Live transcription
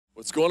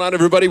What's going on,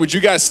 everybody? Would you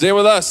guys stand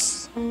with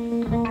us?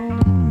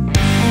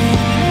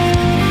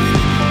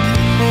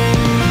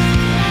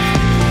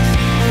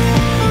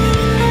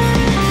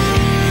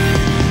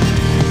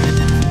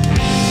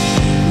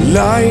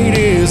 Light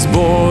is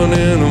born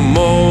in a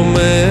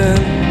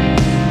moment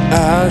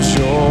as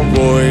your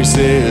voice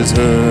is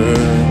heard.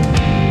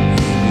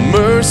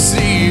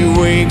 Mercy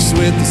wakes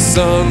with the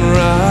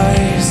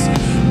sunrise.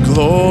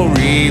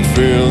 Glory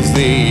fills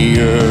the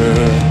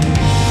earth.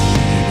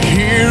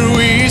 Here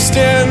we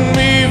stand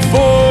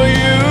before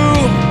you,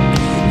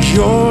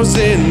 yours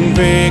in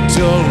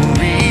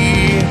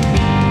victory.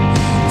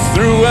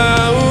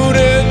 Throughout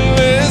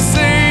endless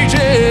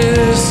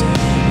ages,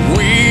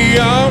 we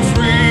are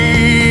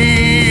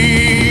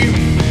free.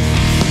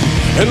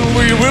 And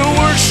we will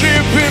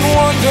worship and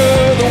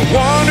wonder the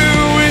one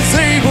who is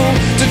able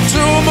to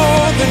do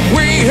more than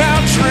we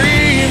have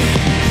dreamed.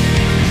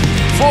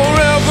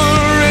 Forever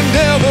and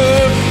ever,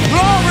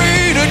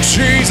 glory to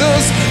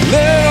Jesus.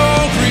 Let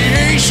all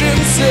creation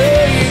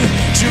sing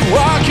to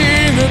our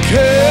King of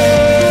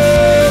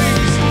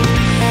Kings.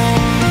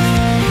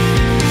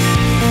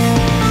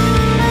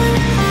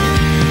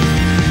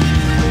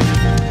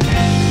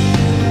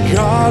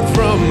 God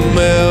from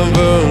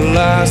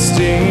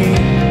everlasting,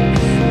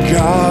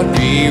 God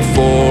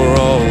before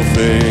all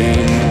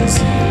things,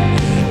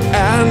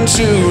 and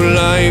to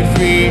life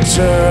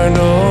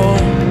eternal,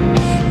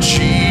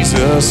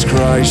 Jesus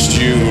Christ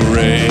you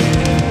reign.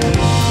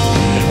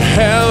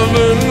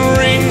 Heaven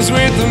rings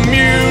with the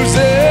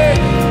music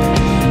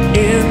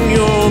in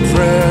your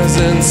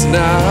presence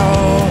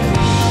now,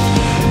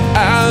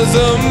 as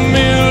a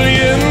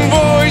million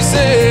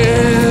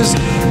voices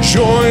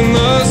join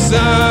the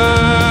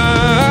sound.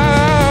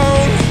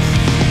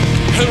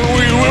 And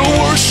we will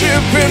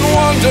worship and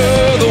wonder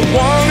the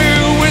one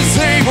who is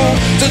able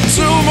to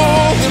do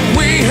more than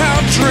we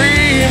have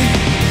dreamed.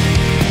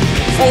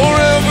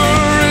 Forever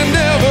and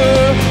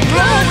ever,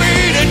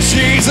 glory to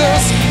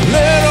Jesus.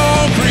 Let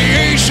all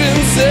creation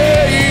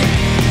sing.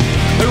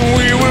 And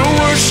we will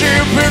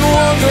worship and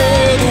wonder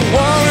the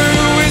one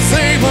who is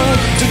able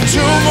to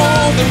do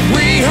more than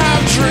we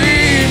have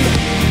dreamed.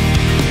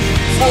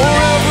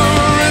 Forever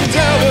and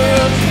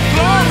ever,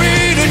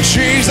 glory to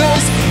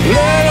Jesus.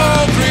 Let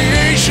all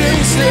creation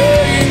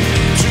sing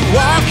to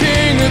our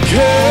King of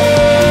Kings.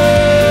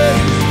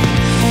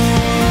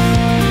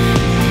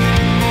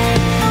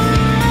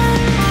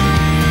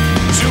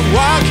 To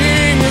our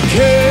King of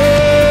Kings.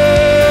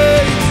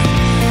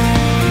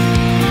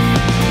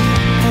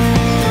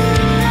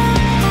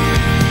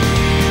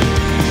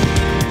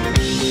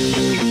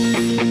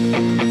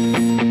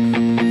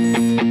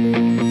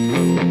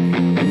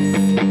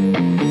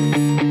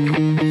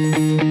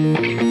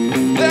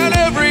 Let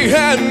every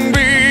hand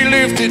be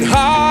lifted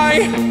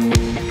high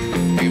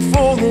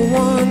before the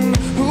one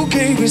who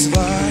gave his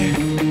life.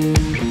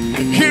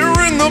 Here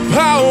in the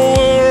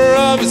power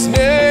of his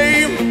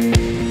name,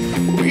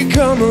 we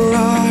come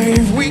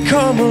alive, we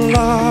come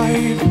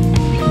alive.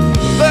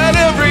 Let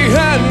every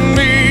hand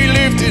be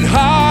lifted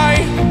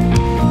high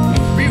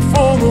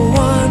before the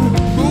one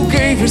who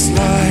gave his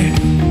life.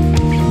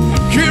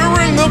 Here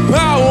in the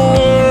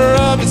power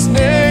of his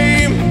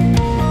name,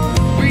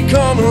 we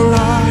come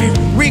alive,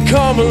 we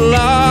come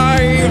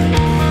alive.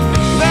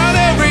 Let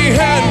every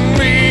hand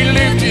be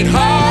lifted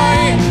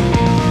high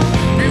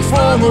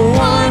before the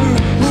one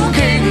who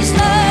gave his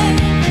life.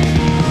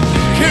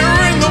 Here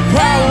in the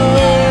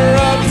power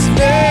of his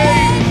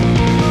name,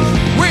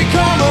 we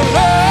come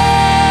alive.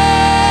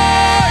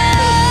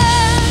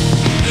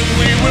 And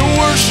we will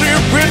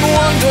worship and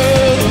wonder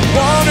the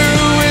one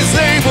who is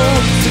able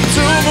to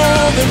do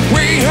more than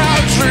we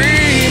have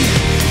dreamed.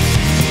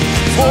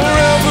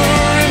 Forever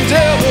and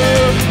ever,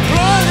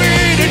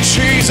 glory to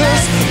Jesus.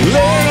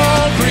 Let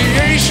all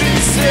creation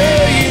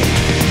sing.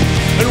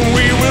 And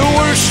we will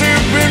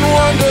worship and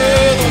wonder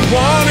the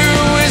one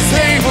who is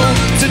able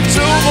to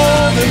do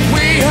more than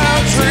we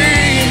have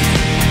dreamed.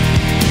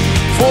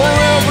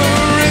 Forever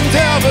and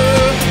ever,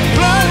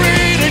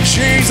 glory to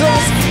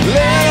Jesus.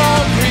 Let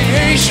all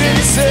creation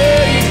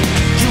sing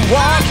to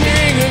our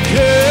King of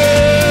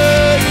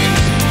Kings.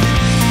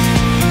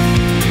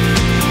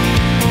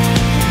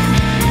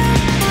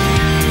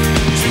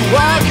 To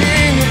our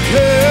King of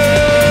Kings.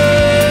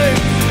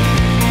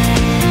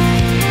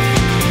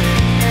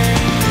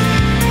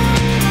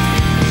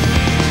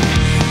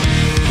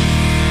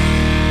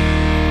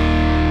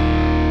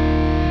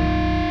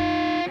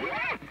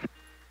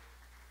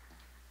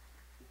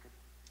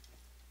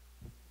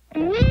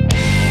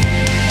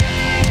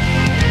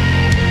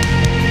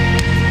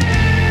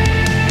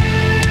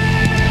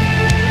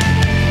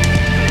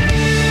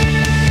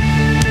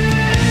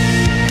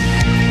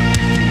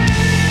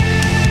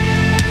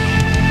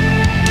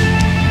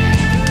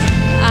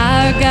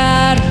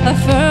 A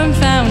firm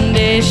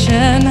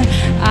foundation,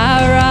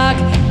 I rock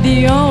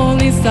the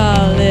only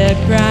solid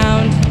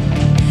ground.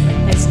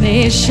 As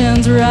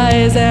nations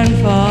rise and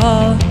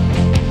fall,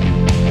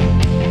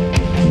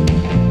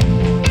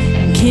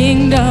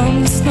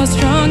 kingdoms so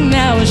strong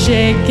now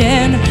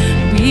shaken,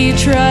 we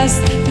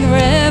trust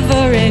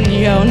forever in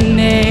your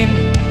name.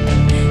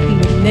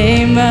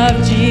 name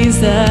of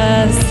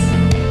Jesus.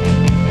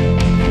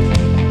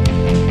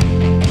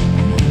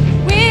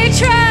 We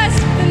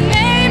trust the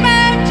name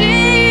of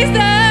Jesus.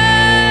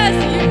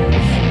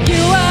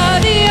 You are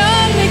the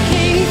only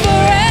King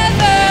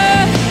forever.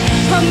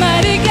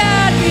 Almighty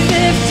God, we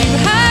lift you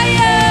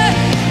higher.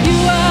 You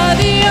are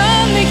the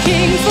only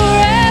King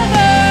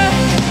forever,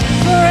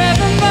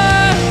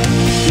 forevermore.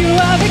 You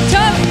are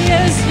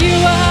victorious. You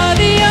are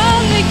the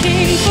only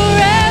King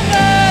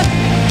forever.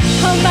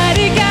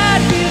 Almighty God,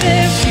 we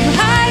lift you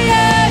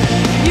higher.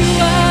 You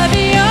are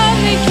the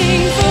only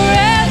King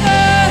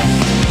forever,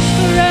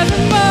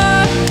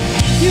 forevermore.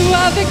 You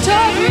are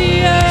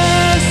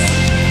victorious.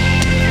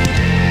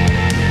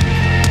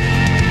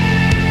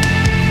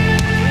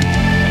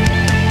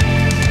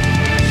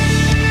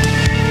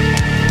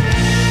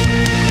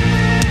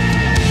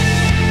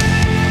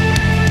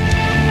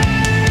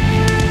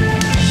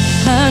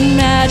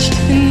 Unmatched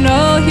in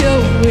all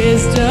your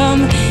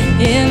wisdom,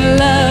 in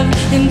love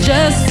and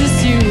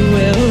justice you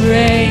will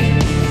reign,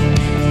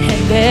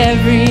 and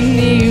every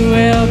knee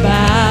will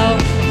bow.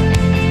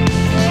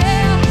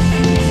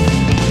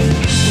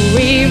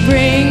 We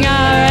bring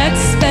our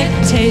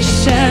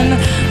expectation,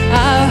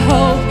 our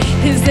hope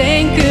is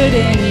anchored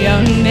in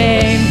your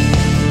name,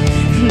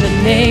 the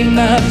name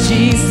of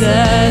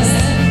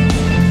Jesus.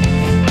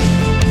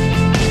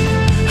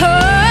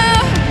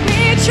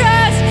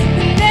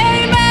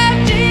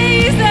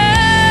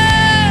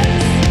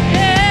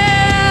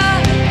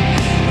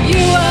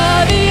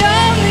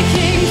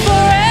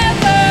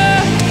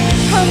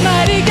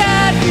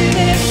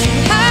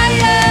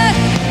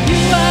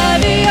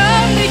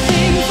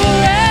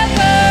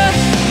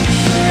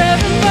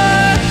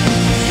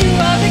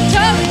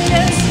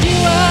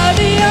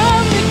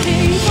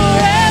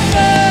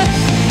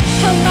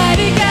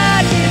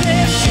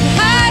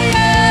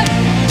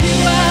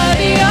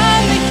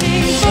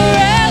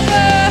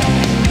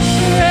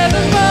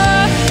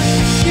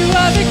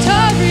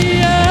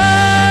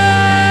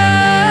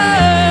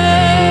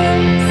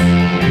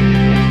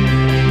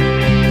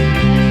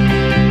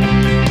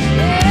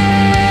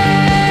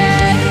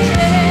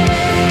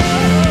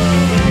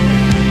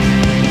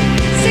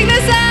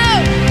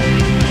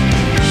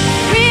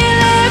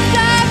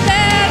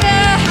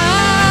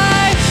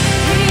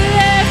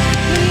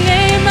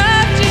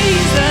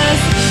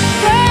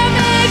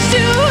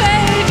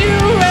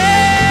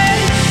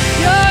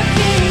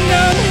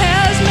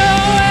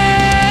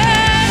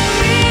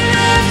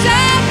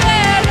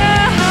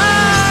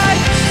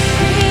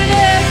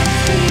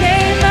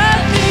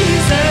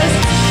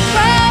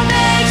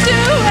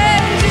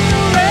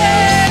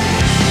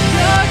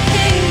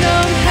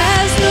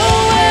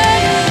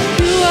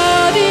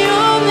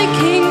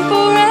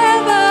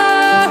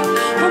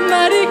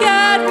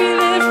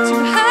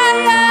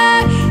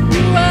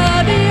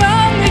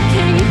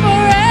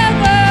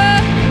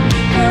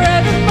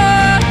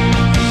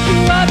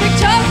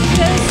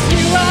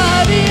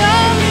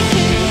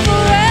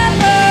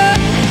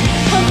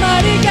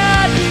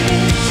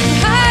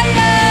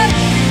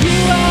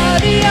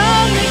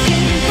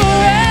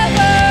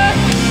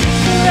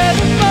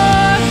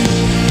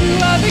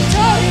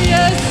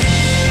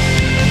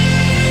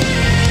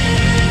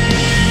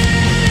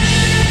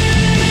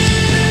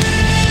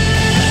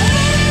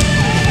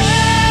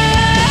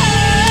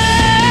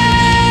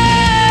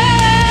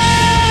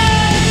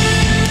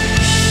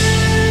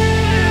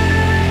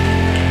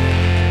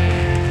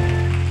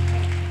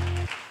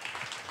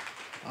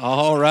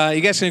 You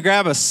guys can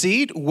grab a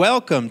seat.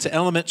 Welcome to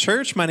Element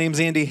Church. My name's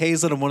Andy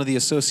Hazlett. I'm one of the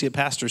associate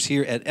pastors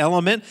here at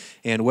Element.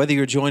 And whether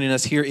you're joining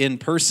us here in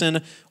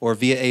person or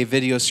via a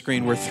video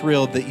screen, we're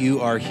thrilled that you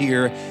are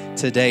here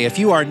today. If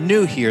you are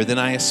new here, then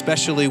I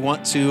especially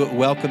want to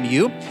welcome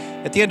you.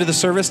 At the end of the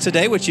service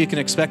today, which you can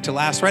expect to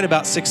last right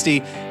about 60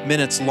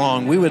 minutes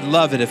long, we would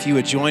love it if you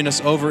would join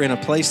us over in a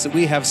place that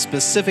we have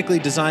specifically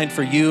designed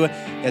for you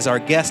as our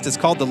guest. It's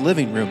called the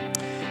living room.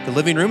 The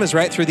living room is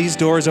right through these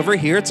doors over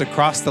here. It's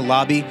across the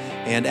lobby.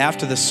 And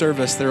after the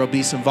service, there will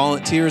be some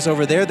volunteers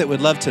over there that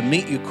would love to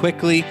meet you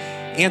quickly,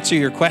 answer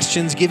your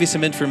questions, give you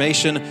some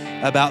information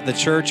about the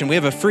church. And we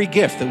have a free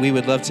gift that we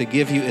would love to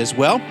give you as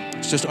well.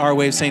 It's just our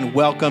way of saying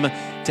welcome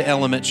to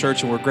Element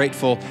Church, and we're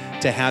grateful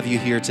to have you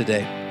here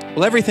today.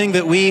 Well, everything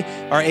that we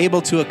are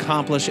able to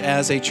accomplish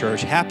as a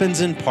church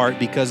happens in part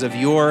because of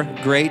your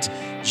great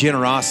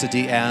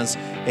generosity as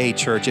a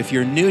church. If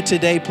you're new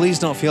today, please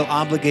don't feel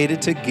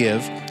obligated to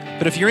give.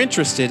 But if you're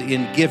interested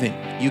in giving,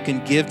 you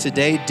can give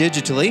today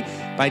digitally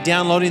by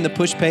downloading the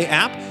PushPay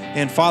app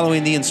and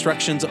following the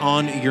instructions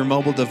on your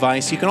mobile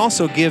device. You can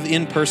also give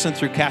in person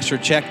through cash or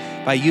check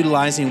by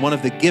utilizing one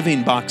of the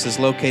giving boxes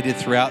located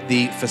throughout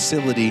the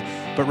facility.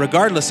 But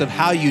regardless of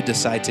how you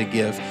decide to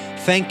give,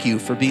 thank you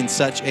for being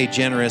such a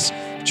generous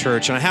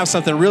church. And I have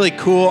something really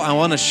cool I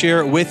want to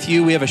share with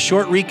you. We have a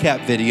short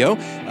recap video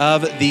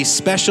of the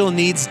special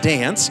needs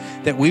dance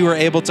that we were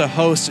able to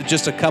host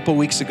just a couple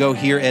weeks ago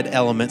here at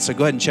Element. So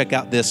go ahead and check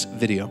out this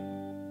video.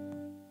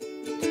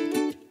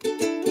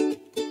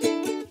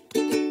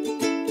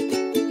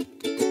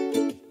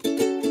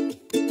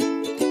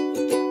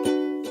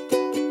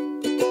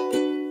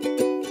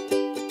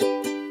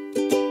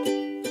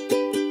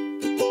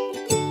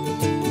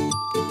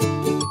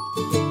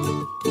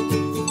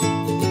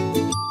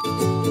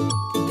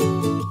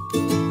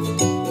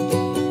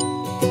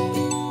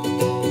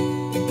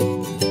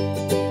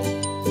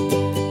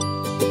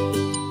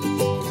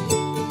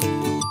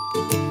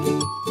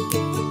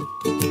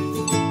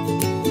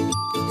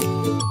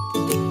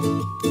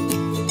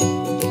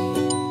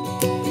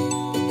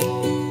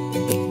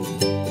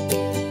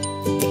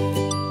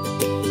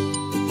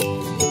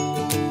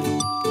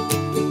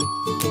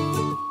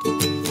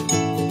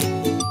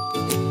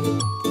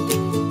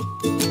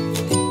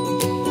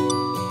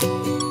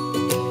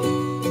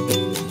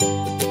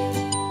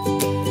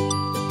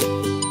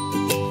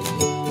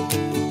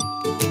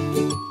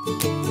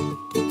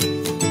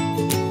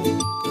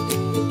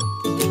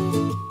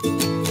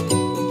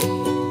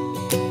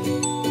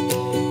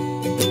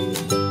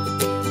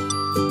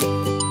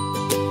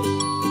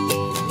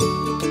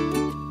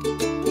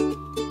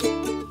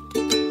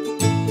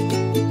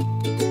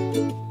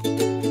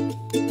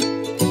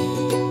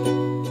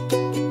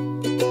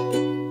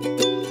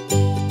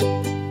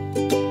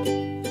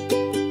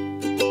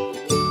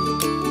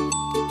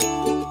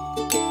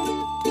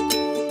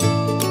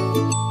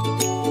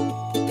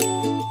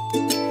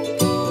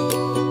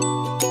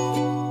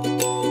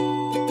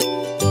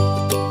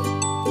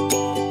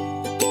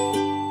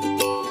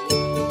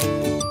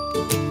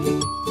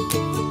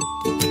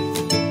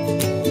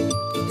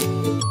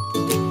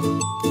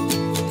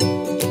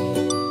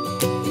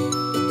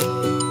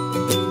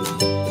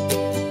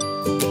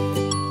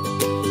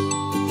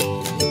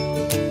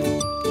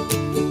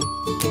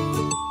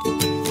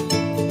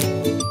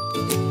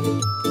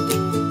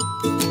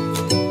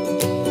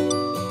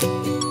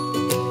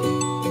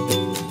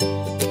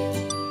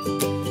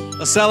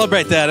 Let's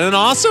celebrate that. Isn't it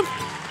awesome?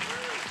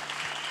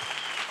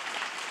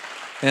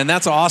 And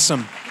that's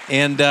awesome.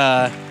 And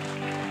that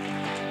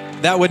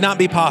would not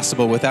be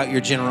possible without your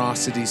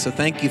generosity. So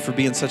thank you for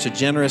being such a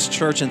generous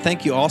church. And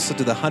thank you also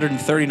to the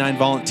 139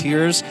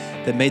 volunteers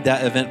that made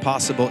that event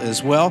possible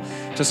as well.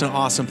 Just an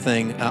awesome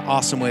thing, an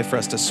awesome way for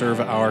us to serve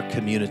our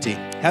community.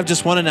 I have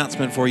just one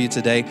announcement for you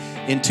today.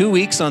 In 2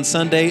 weeks on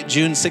Sunday,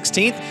 June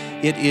 16th,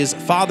 it is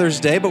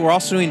Father's Day, but we're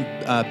also doing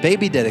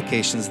baby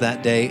dedications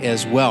that day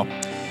as well.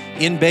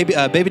 In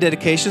baby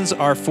dedications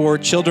are for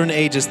children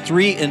ages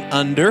 3 and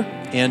under,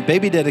 and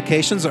baby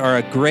dedications are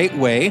a great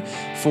way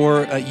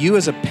for you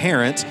as a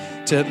parent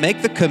to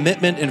make the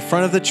commitment in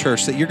front of the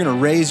church that you're going to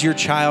raise your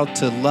child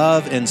to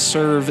love and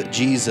serve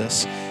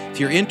Jesus. If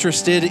you're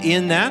interested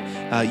in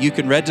that, you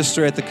can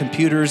register at the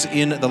computers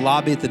in the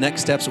lobby at the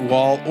Next Steps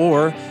wall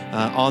or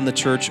on the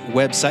church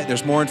website.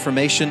 There's more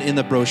information in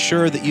the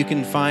brochure that you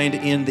can find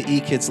in the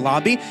eKids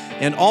lobby.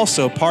 And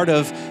also part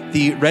of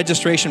the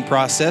registration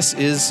process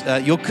is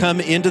you'll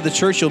come into the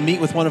church, you'll meet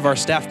with one of our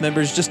staff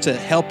members just to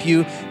help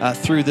you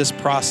through this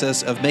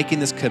process of making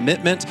this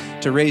commitment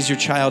to raise your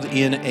child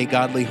in a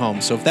godly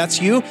home. So if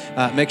that's you,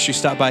 make sure you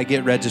stop by and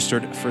get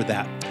registered for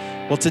that.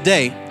 Well,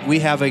 today we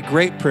have a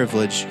great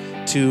privilege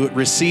to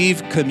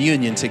receive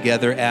communion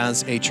together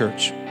as a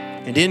church.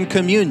 And in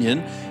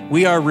communion,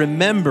 we are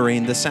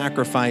remembering the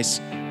sacrifice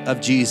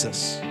of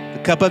Jesus. The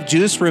cup of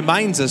juice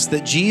reminds us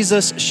that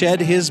Jesus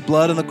shed his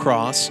blood on the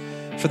cross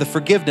for the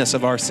forgiveness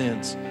of our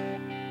sins.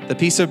 The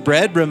piece of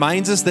bread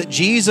reminds us that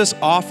Jesus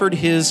offered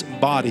his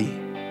body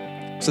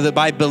so that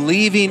by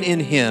believing in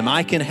him,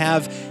 I can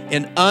have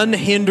an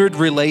unhindered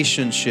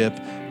relationship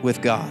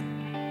with God.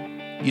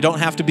 You don't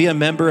have to be a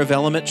member of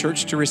Element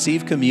Church to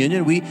receive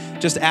communion. We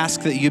just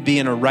ask that you be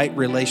in a right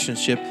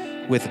relationship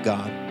with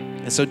God.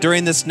 And so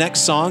during this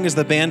next song, as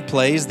the band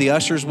plays, the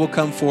ushers will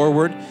come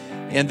forward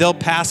and they'll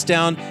pass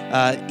down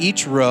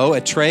each row a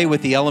tray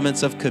with the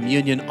elements of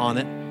communion on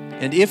it.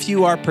 And if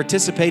you are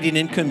participating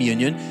in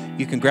communion,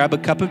 you can grab a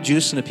cup of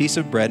juice and a piece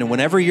of bread. And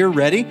whenever you're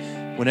ready,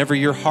 whenever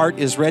your heart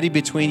is ready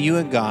between you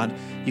and God,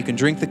 you can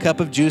drink the cup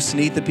of juice and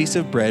eat the piece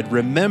of bread,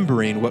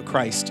 remembering what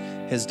Christ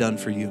has done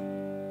for you.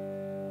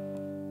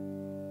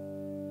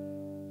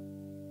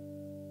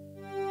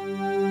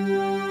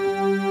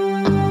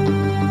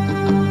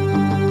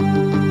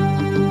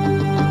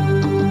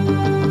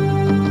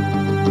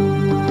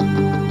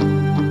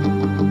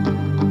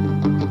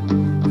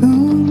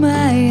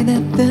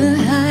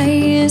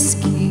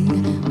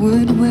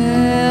 Would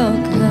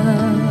welcome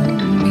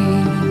me.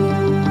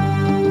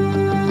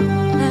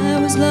 I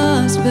was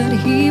lost, but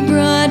he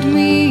brought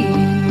me.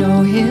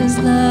 Know his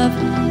love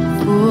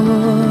for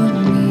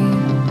me.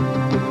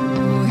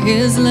 Oh,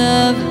 his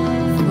love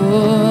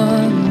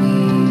for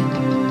me.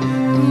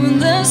 When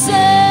the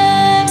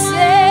sun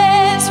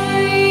sets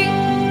free,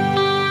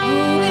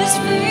 oh, it's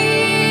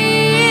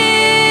free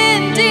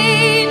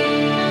indeed.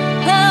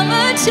 I'm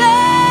a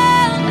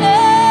child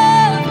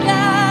of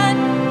God.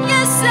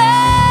 Yes,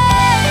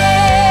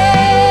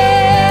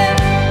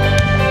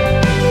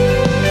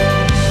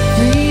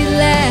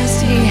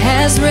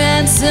 has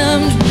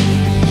ransomed me,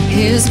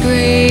 his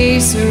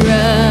grace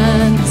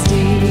runs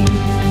deep.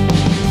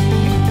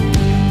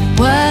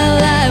 While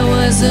I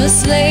was a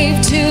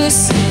slave to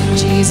sin,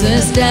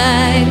 Jesus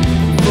died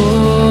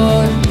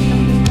for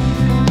me.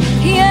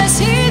 Yes,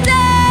 he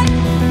died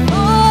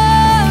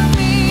for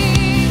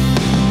me.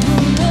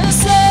 When the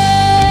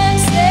sun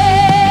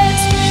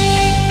sets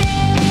free,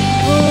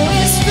 oh,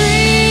 it's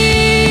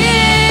free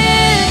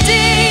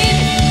indeed.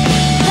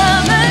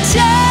 I'm a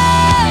child.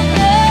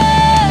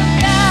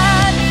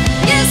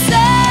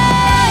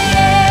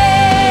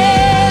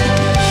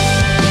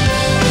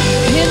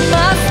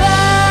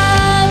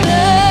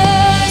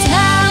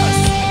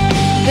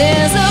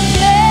 There's a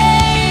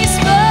place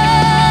for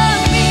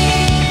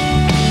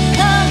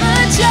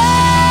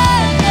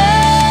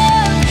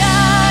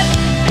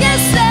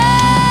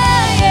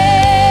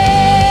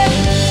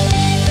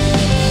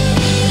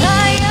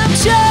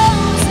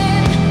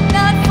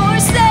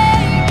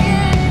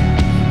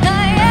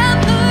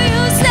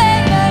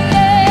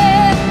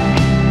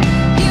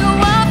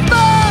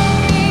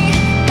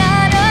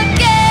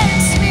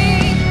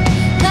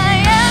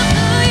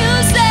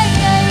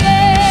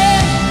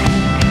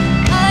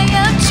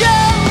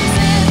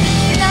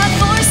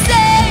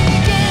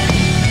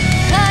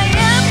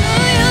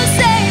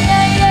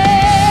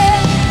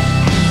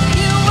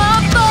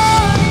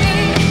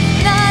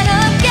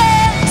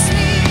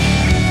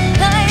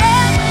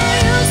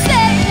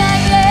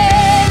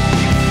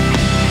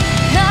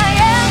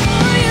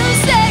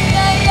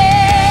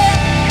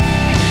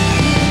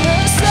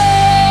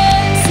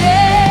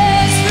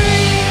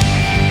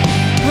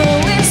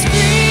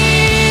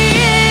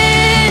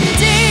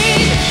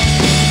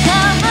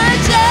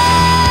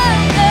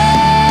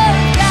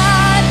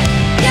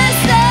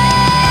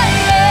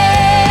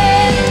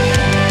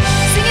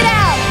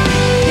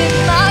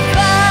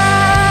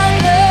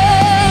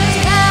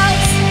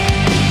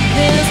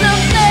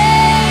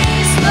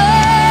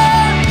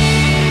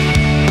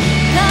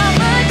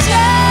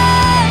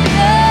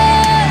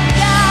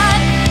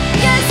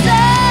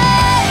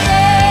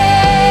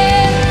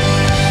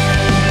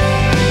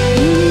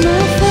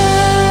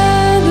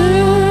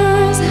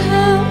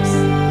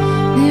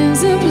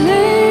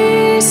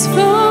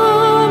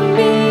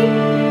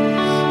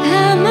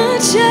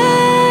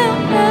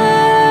child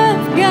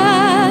of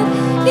God.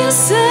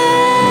 Yes, I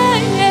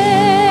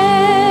am.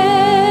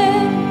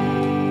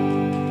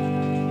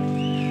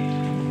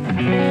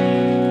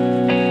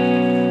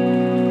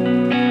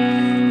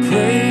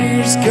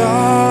 Praise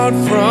God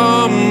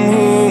from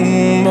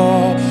whom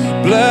all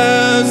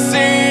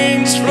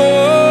blessings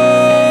flow.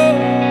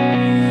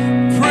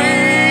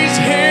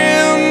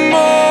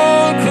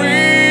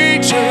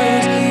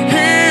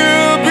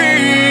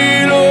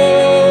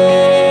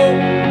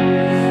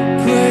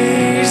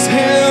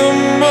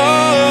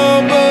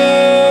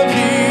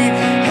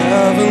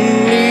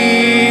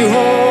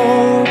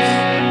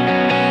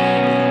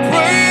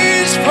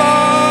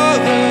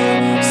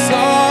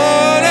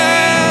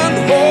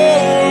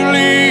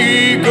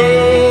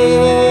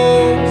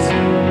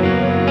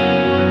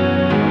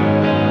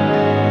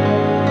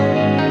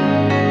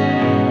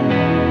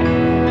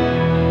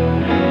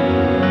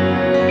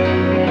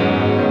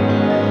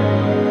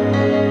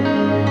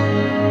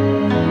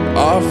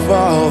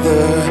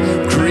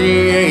 Father,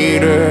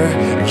 Creator,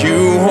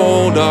 you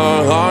hold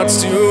our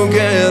hearts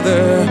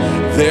together.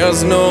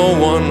 There's no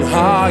one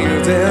higher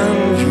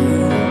than you.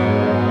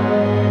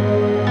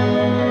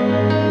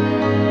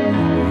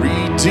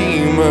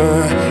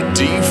 Redeemer,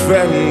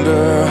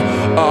 Defender,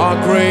 our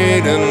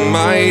great and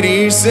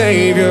mighty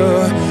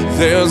Savior.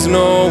 There's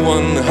no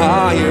one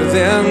higher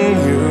than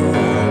you.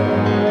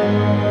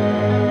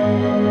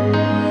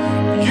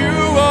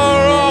 You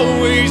are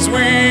always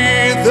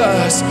with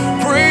us,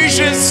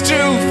 gracious to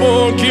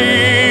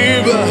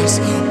forgive us.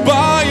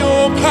 By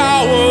your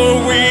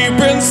power we've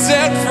been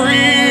set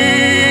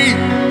free.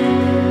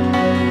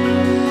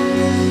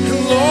 And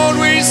Lord,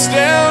 we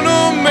stand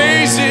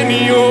amazed in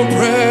your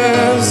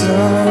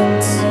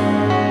presence,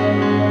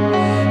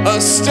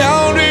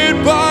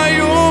 astounded by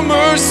your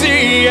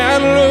mercy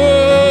and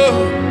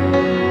love.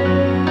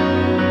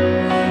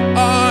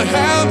 Our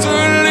hands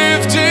are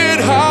lifted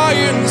high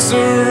in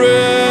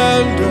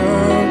surrender.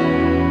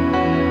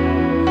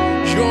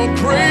 Your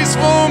grace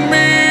for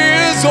me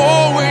is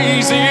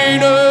always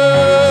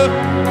enough.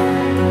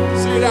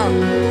 Sing it out.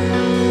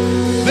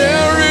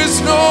 There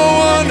is no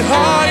one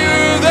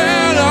higher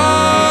than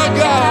our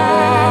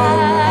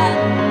God.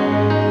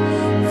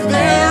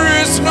 There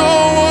is no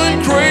one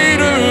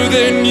greater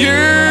than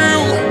you.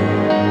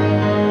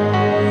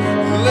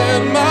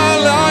 Let my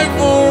life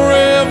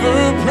forever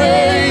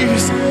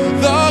praise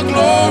the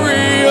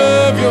glory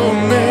of your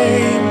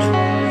name.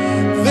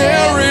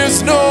 There is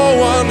no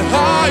one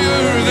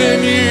higher than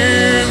you.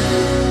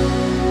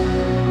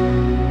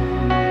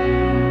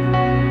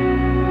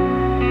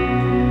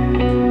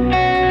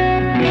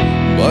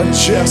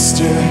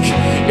 Majestic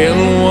in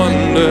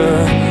wonder,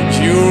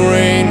 you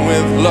reign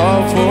with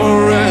love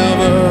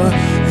forever.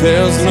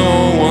 There's no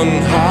one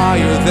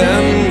higher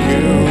than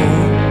you.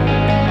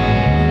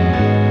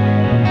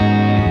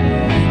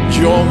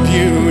 Your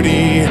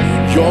beauty,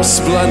 your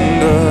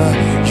splendor,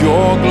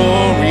 your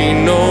glory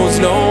knows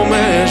no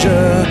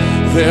measure.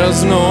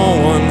 There's no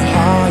one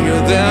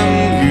higher than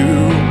you.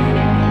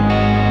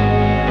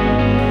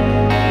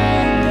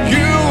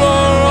 You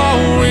are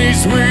always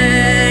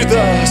with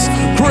us,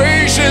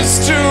 gracious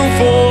to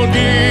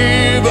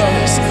forgive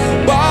us.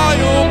 By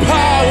your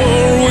power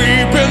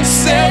we've been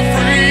set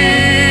free.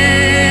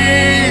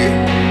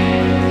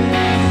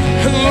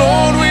 And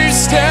Lord, we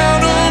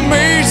stand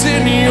amazed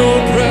in your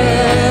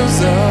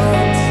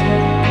presence,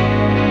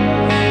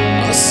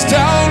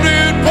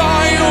 astounded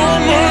by your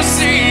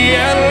mercy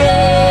and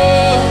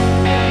love.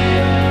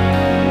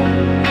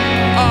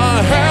 Our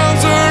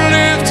hands are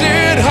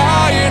lifted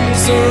high in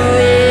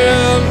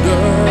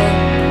surrender.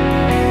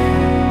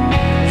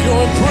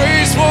 Your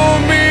praise for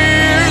me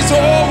is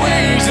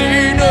always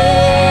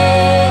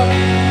enough.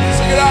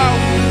 Sing it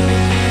out.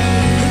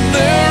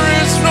 There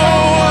is no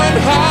one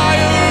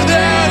higher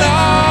than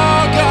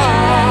our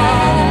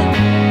God.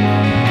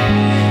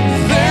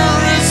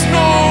 There is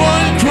no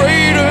one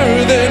greater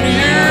than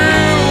you.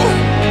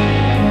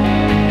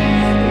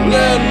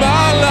 Let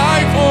my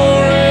life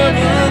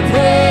forever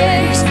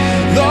praise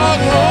the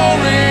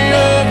glory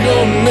of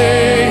your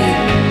name.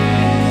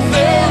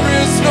 There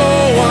is no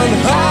one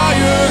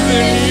higher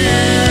than you.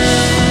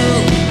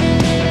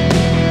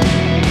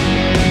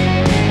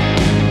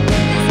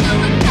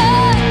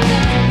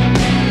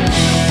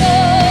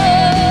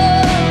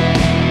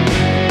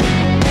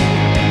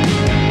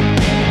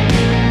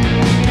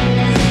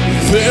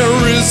 There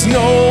is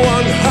no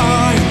one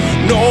high,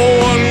 no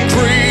one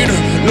greater,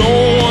 no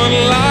one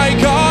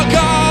like our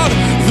God.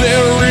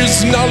 There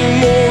is none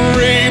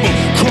more able,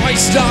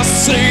 Christ our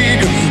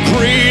Savior,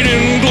 great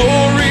and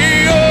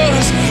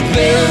glorious.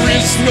 There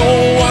is no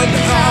one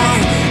high,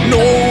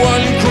 no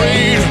one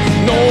greater,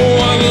 no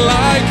one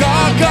like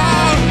our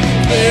God.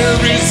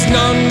 There is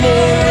none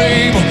more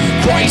able,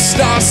 Christ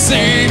our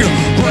Savior,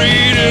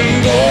 great and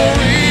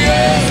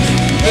glorious.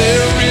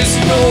 There is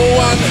no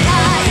one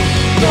high,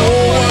 no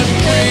one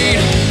great,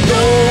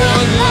 no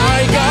one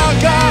like our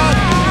God.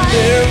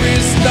 There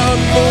is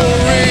none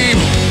more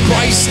able,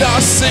 Christ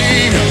our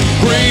Savior,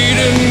 great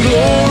and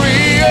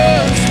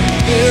glorious.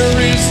 There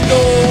is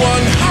no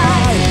one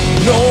high,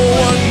 no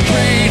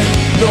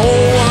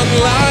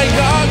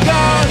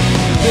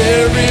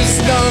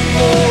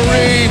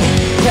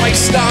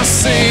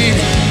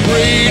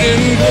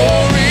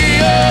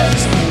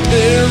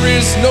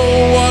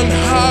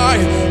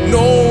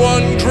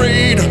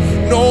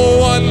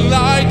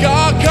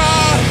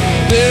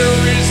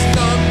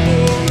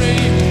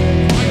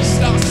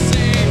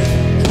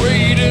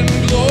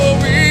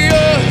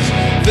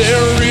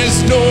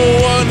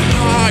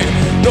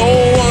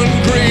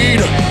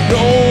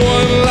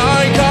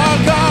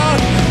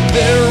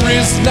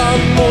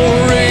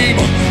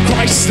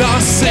Christ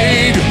our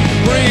Savior,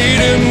 great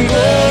and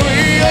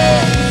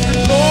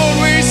glorious. Lord,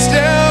 we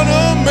stand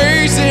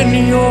amazed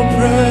in your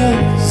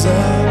presence,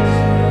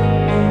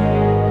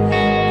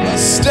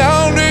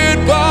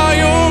 astounded by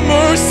your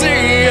mercy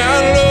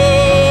and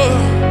love.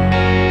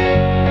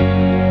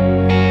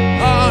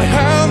 Our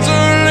hands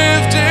are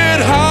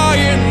lifted high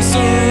in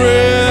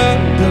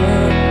surrender.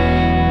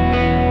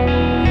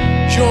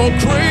 Your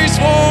grace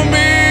for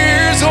me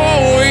is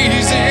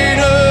always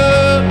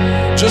enough.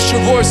 Just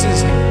your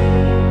voices.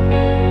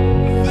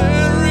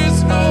 There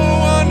is no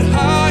one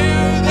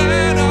higher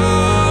than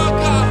our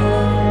God.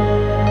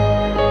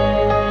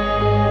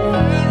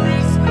 There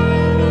is no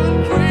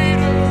one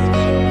greater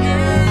than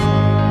you.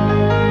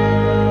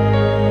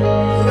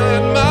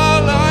 Let my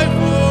life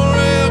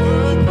forever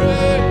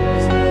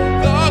praise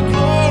the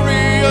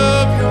glory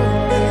of your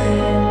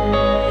name.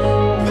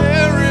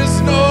 There is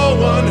no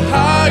one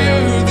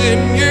higher than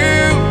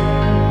you.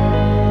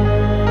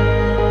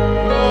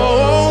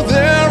 No,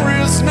 there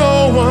is no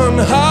one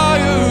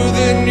higher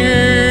than you.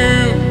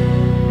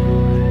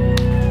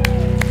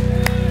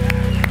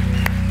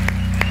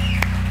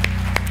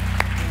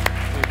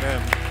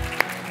 Amen.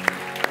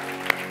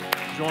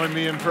 Join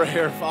me in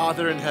prayer.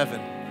 Father in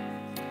heaven,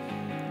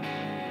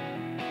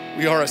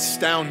 we are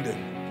astounded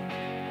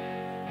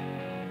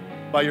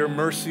by your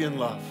mercy and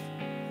love.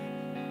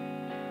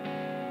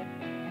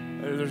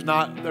 There's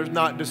not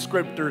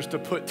descriptors to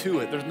put to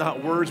it. There's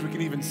not words we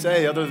can even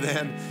say other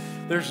than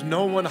there's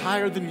no one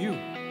higher than you.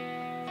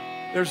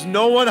 There's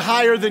no one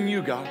higher than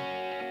you, God.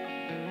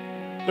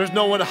 There's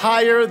no one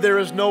higher. There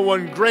is no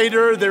one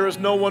greater. There is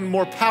no one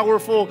more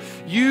powerful.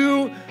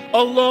 You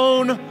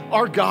alone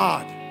are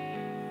God.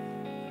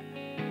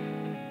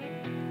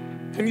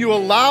 Can you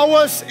allow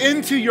us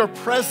into your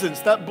presence?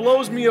 That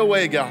blows me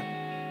away, God.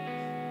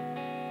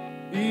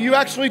 You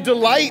actually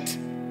delight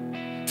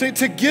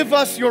to give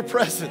us your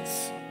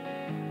presence.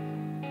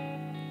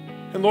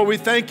 And Lord, we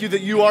thank you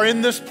that you are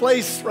in this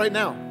place right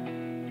now.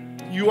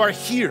 You are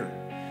here.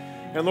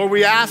 And Lord,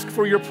 we ask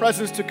for your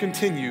presence to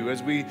continue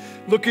as we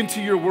look into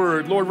your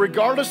word. Lord,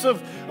 regardless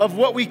of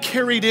what we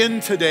carried in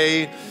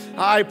today,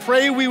 I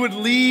pray we would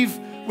leave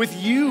with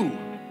you,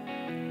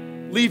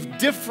 leave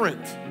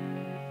different,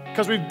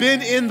 because we've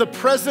been in the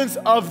presence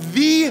of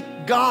the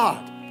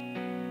God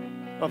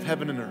of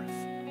heaven and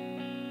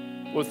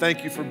earth. Lord,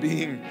 thank you for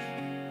being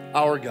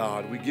our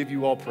God. We give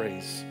you all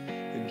praise.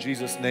 In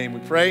Jesus' name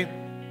we pray.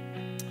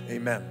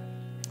 Amen.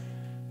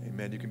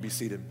 Amen. You can be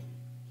seated.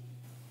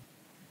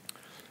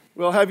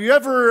 Well, have you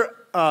ever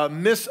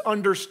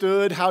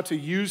misunderstood how to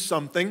use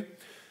something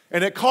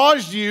and it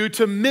caused you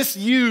to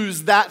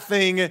misuse that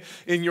thing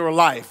in your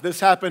life? This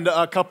happened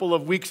a couple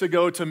of weeks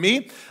ago to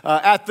me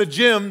at the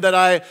gym that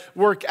I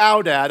work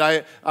out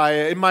at.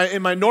 In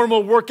my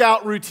normal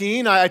workout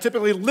routine, I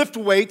typically lift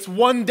weights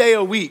 1 day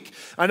a week.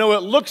 I know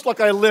it looks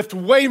like I lift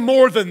way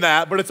more than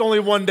that, but it's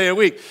only 1 day a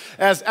week.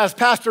 As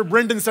Pastor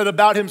Brendan said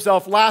about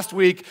himself last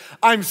week,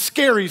 I'm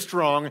scary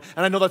strong,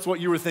 and I know that's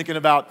what you were thinking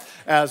about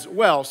as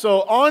well.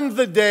 So on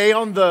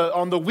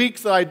the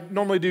weeks that I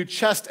normally do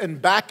chest and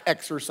back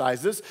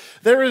exercises,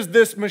 there is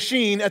this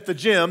machine at the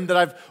gym that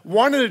I've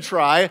wanted to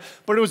try,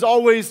 but it was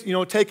always,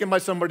 taken by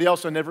somebody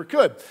else, so I never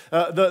could.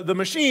 The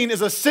machine is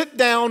a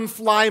sit-down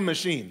fly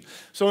machine.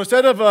 So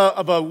instead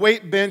of a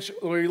weight bench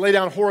where you lay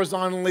down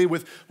horizontally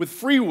with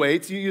free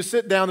weights, you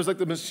sit down. There's like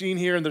the machine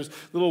here, and there's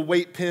little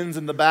weight pins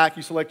in the back.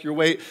 You select your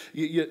weight.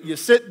 You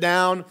sit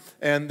down,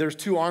 and there's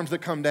two arms that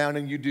come down,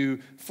 and you do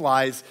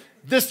flies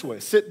this way.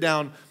 Sit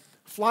down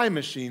fly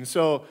machine.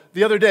 So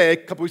the other day, a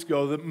couple weeks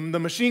ago, the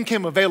machine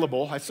came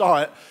available. I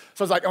saw it.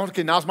 So I was like,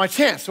 okay, now's my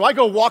chance. So I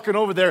go walking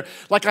over there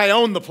like I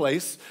own the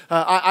place.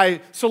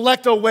 I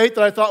select a weight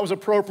that I thought was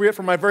appropriate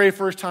for my very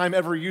first time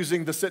ever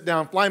using the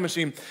sit-down fly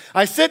machine.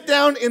 I sit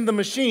down in the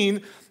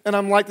machine, and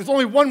I'm like, there's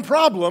only one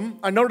problem.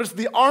 I noticed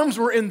the arms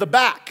were in the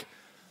back,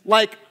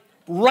 like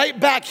right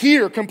back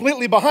here,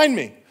 completely behind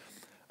me.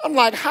 I'm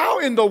like, how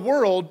in the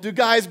world do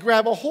guys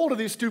grab a hold of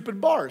these stupid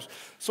bars?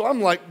 So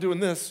I'm like doing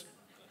this.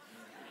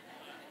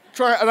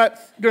 I'm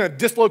going to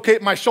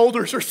dislocate my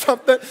shoulders or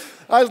something.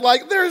 I was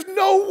like, there's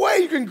no way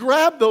you can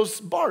grab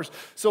those bars.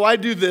 So I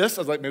do this.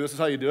 I was like, maybe this is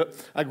how you do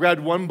it. I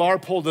grabbed one bar,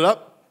 pulled it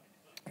up,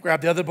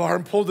 grabbed the other bar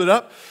and pulled it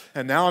up,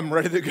 and now I'm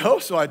ready to go.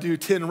 So I do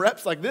 10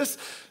 reps like this.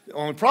 The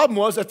only problem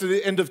was after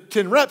the end of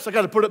 10 reps, I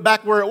got to put it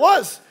back where it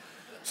was.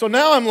 So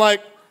now I'm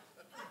like,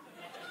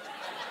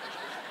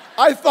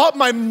 I thought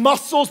my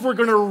muscles were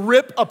going to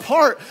rip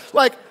apart.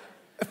 Like,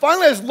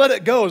 finally I just let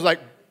it go. It was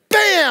like,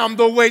 bam,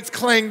 the weights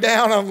clang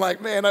down. I'm like,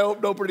 man, I hope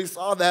nobody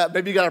saw that.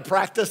 Maybe you got to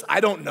practice. I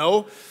don't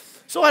know.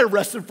 So I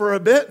rested for a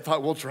bit.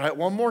 Thought, we'll try it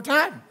one more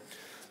time.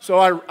 So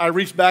I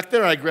reach back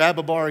there. I grab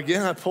a bar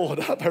again. I pull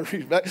it up. I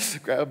reach back,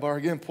 grab a bar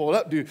again, pull it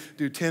up, do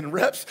 10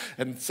 reps.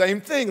 And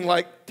same thing,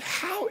 like,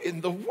 how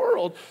in the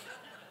world?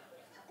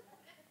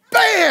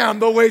 Bam,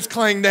 the weights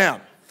clang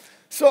down.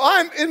 So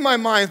I'm in my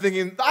mind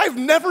thinking, I've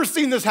never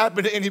seen this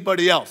happen to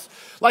anybody else.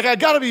 Like, I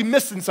got to be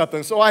missing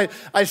something. So I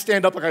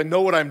stand up like I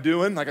know what I'm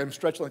doing. Like, I'm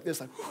stretching like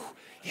this, like, whew,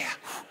 yeah.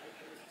 Whew.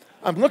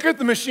 I'm looking at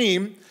the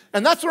machine,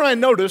 And that's when I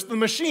noticed the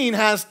machine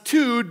has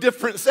two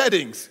different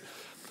settings.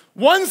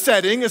 One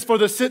setting is for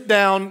the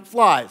sit-down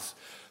flies.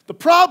 The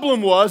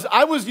problem was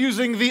I was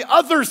using the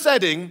other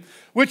setting,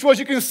 which was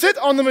you can sit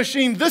on the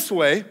machine this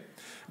way,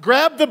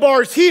 grab the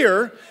bars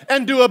here,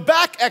 and do a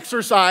back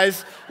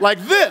exercise like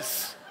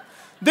this.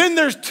 Then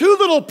there's two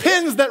little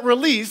pins that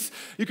release.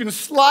 You can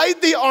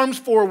slide the arms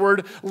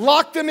forward,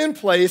 lock them in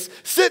place,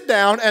 sit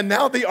down, and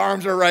now the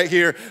arms are right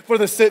here for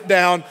the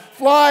sit-down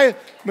fly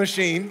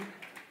machine.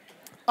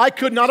 I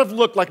could not have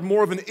looked like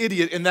more of an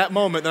idiot in that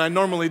moment than I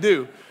normally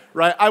do,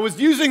 right? I was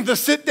using the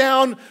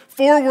sit-down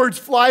forwards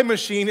fly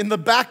machine in the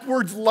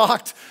backwards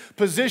locked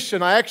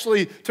position. I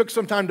actually took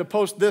some time to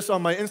post this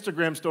on my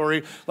Instagram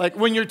story. Like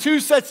when you're 2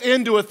 sets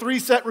into a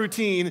 3-set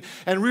routine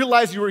and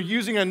realize you were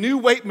using a new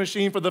weight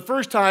machine for the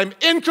first time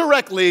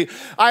incorrectly,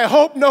 I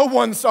hope no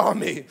one saw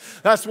me.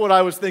 That's what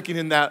I was thinking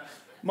in that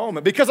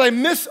moment. Because I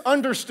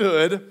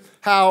misunderstood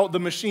how the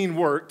machine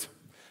worked,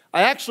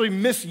 I actually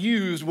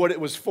misused what it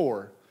was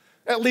for,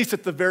 at least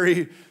at the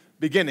very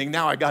beginning.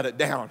 Now I got it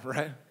down,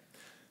 right?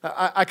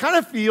 I kind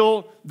of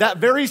feel that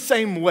very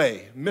same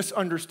way,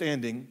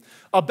 misunderstanding,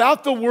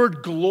 about the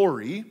word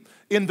glory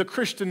in the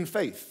Christian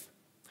faith.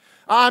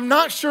 I'm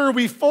not sure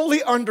we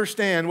fully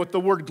understand what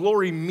the word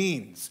glory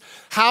means,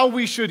 how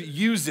we should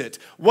use it,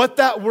 what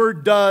that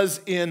word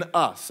does in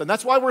us. And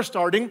that's why we're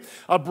starting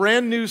a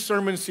brand new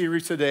sermon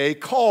series today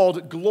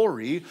called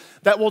Glory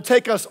that will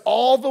take us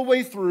all the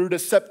way through to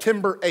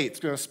September 8th. It's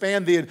going to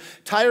span the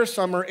entire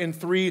summer in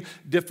 3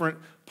 different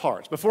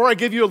parts. Before I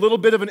give you a little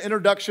bit of an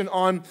introduction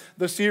on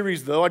the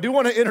series, though, I do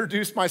want to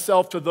introduce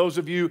myself to those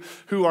of you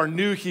who are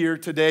new here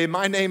today.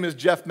 My name is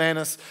Jeff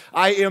Maness.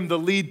 I am the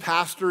lead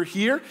pastor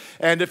here.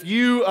 And if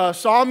you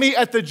saw me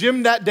at the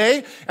gym that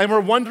day and were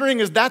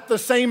wondering, is that the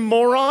same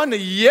moron?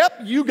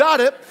 Yep, you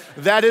got it.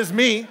 That is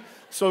me.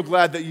 So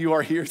glad that you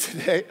are here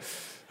today.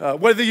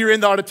 Whether you're in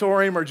the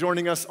auditorium or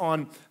joining us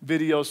on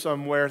video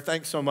somewhere,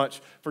 thanks so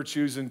much for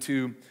choosing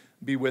to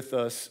be with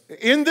us.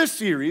 In this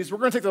series, we're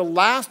going to take the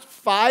last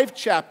 5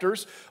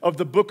 chapters of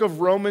the book of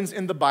Romans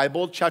in the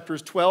Bible,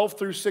 chapters 12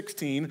 through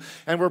 16,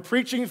 and we're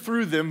preaching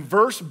through them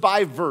verse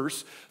by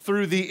verse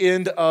through the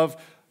end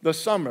of the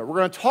summer. We're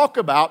going to talk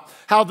about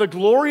how the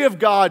glory of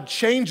God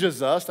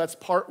changes us, that's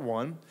part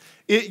 1.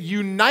 It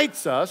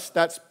unites us,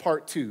 that's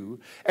part 2,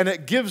 and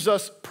it gives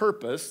us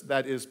purpose,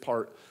 that is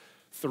part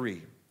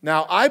 3.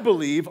 Now, I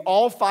believe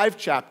all 5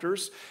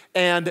 chapters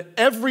and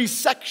every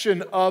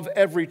section of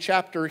every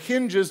chapter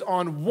hinges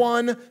on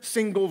one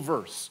single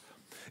verse.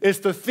 It's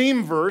the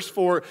theme verse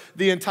for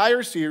the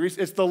entire series.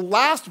 It's the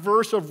last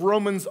verse of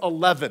Romans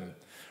 11.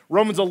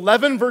 Romans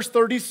 11, verse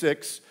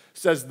 36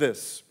 says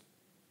this: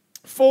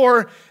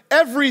 "For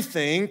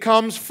everything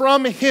comes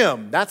from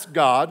Him," that's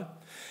God,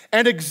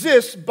 "and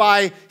exists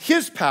by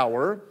His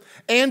power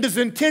and is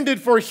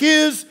intended for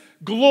His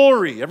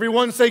glory."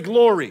 Everyone say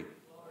glory.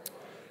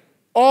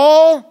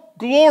 All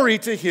glory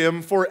to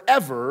Him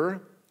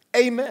forever.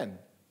 Amen.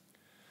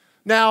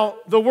 Now,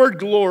 the word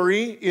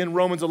glory in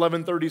Romans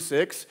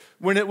 11:36,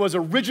 when it was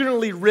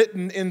originally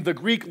written in the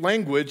Greek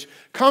language,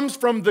 comes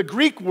from the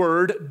Greek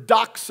word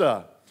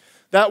doxa.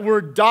 That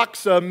word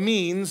doxa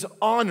means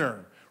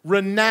honor,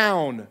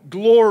 renown,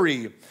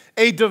 glory,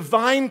 a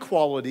divine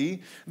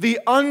quality, the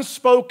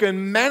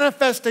unspoken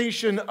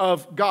manifestation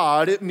of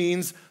God. It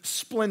means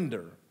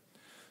splendor.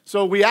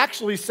 So we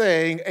actually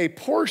sang a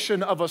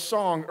portion of a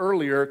song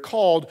earlier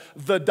called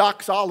The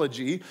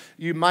Doxology.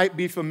 You might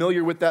be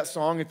familiar with that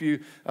song if you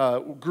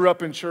grew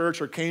up in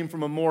church or came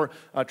from a more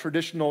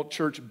traditional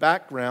church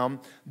background.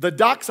 The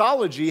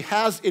doxology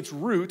has its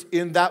root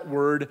in that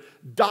word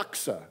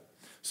doxa.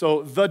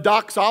 So the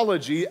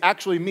doxology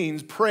actually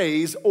means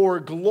praise or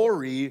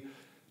glory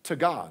to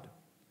God.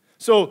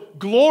 So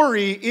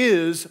glory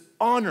is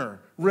honor,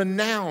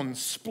 renown,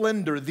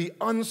 splendor, the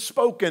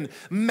unspoken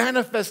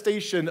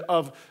manifestation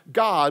of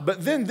God.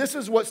 But then this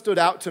is what stood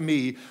out to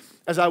me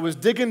as I was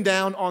digging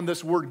down on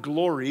this word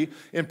glory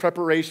in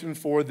preparation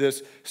for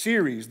this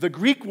series. The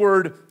Greek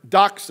word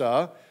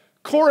doxa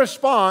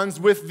corresponds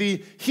with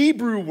the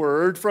Hebrew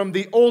word from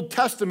the Old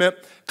Testament,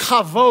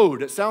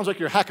 kavod. It sounds like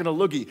you're hacking a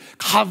loogie.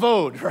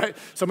 Kavod, right?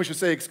 Somebody should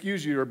say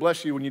excuse you or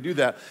bless you when you do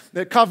that.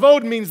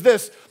 Kavod means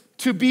this: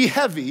 to be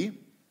heavy.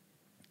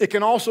 It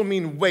can also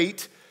mean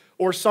weight,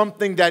 or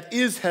something that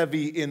is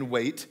heavy in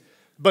weight,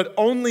 but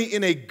only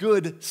in a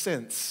good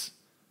sense.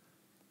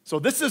 So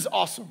this is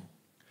awesome.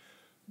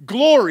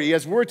 Glory,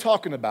 as we're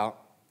talking about,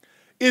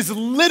 is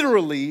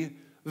literally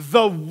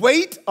the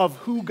weight of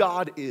who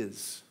God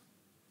is.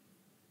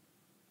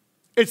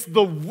 It's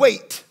the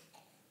weight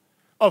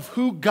of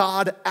who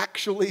God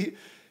actually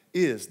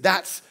is.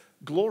 That's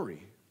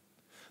glory.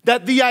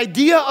 That the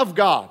idea of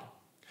God,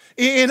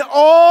 in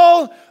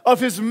all of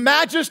His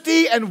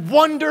majesty and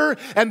wonder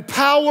and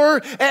power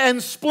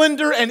and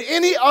splendor and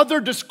any other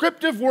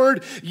descriptive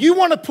word you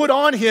want to put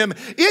on Him,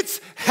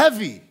 it's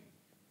heavy.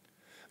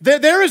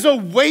 There is a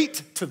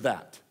weight to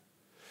that.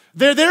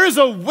 There is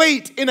a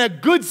weight in a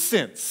good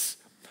sense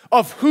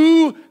of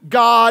who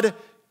God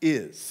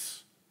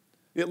is.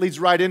 It leads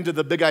right into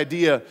the big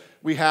idea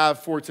we have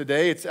for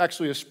today. It's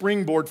actually a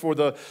springboard for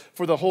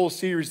the whole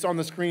series. It's on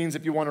the screens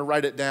if you want to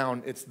write it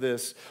down. It's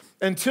this.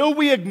 Until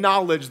we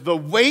acknowledge the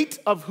weight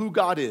of who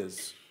God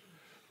is,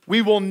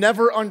 we will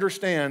never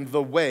understand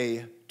the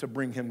way to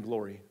bring him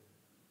glory.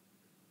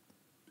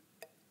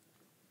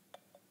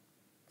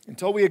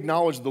 Until we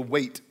acknowledge the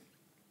weight,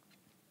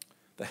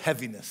 the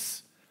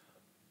heaviness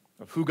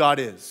of who God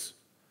is,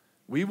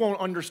 we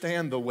won't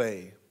understand the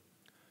way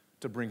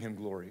to bring him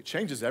glory. It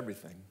changes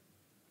everything.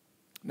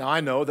 Now,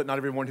 I know that not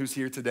everyone who's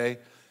here today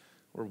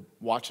or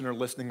watching or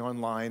listening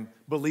online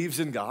believes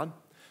in God.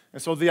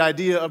 And so the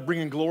idea of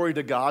bringing glory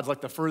to God is like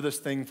the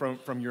furthest thing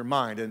from your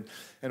mind.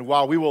 And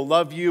while we will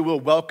love you, we'll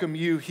welcome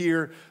you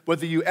here,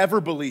 whether you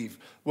ever believe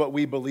what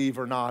we believe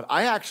or not,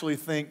 I actually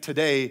think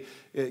today,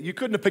 you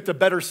couldn't have picked a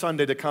better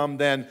Sunday to come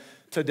than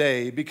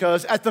today,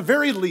 because at the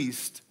very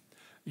least,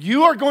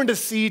 you are going to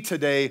see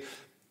today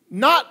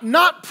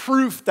not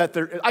proof that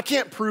I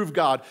can't prove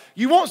God.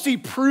 You won't see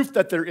proof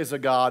that there is a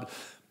God,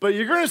 but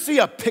you're going to see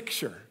a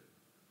picture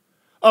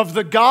of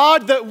the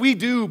God that we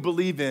do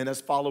believe in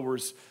as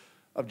followers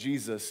of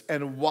Jesus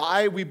and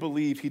why we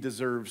believe he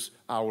deserves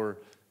our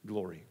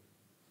glory.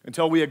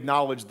 Until we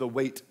acknowledge the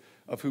weight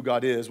of who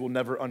God is, we'll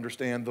never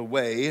understand the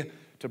way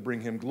to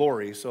bring him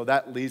glory. So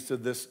that leads to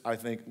this, I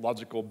think,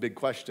 logical big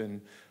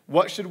question.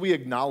 What should we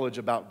acknowledge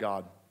about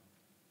God?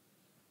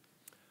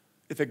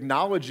 If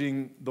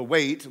acknowledging the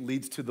weight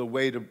leads to the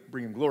way to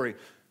bring him glory,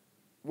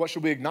 what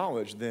should we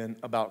acknowledge then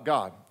about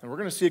God? And we're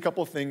going to see a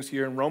couple of things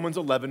here in Romans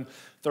 11,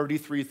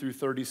 33 through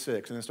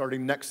 36. And then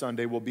starting next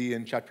Sunday, we'll be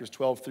in chapters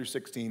 12 through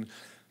 16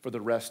 for the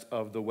rest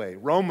of the way.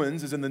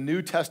 Romans is in the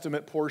New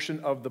Testament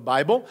portion of the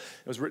Bible.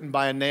 It was written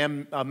by a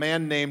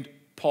man named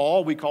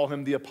Paul. We call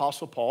him the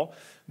Apostle Paul.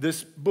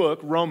 This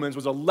book, Romans,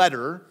 was a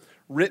letter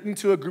written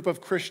to a group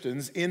of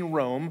Christians in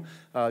Rome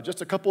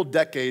just a couple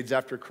decades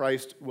after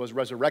Christ was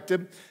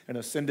resurrected and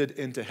ascended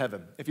into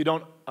heaven. If you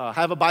don't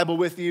have a Bible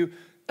with you,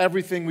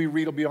 everything we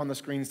read will be on the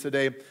screens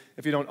today.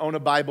 If you don't own a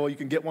Bible, you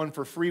can get one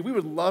for free. We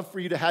would love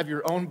for you to have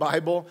your own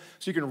Bible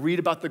so you can read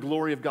about the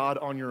glory of God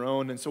on your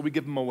own. And so we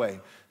give them away.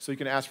 So you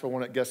can ask for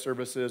one at guest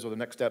services, or the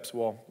next steps,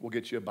 we'll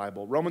get you a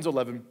Bible. Romans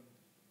 11,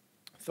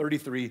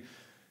 33,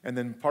 and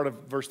then part of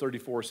verse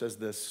 34 says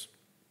this.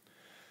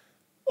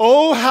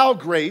 Oh, how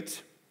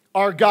great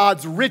are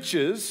God's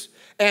riches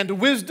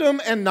and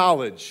wisdom and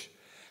knowledge.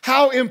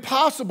 How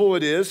impossible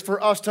it is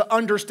for us to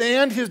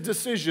understand his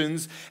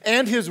decisions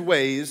and his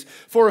ways,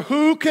 for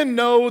who can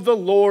know the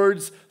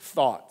Lord's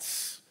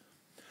thoughts?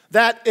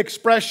 That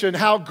expression,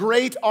 how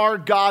great are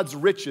God's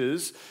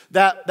riches,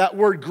 that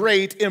word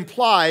great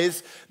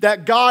implies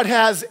that God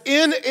has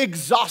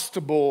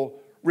inexhaustible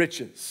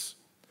riches.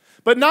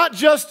 But not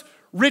just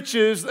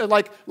riches,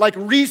 like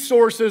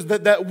resources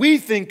that we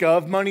think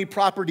of, money,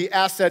 property,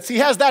 assets. He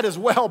has that as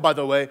well, by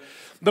the way.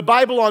 The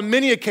Bible on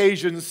many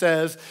occasions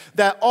says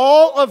that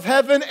all of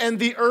heaven and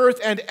the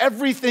earth and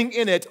everything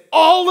in it,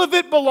 all of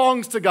it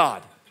belongs to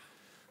God.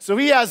 So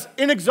he has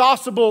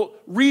inexhaustible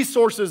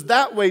resources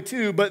that way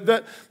too.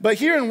 But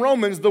here in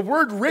Romans, the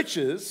word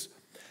riches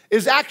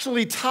is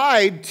actually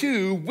tied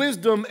to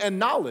wisdom and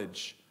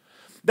knowledge.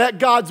 That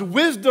God's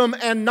wisdom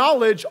and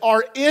knowledge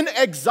are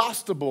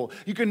inexhaustible.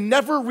 You can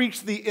never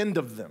reach the end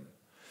of them.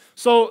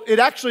 So it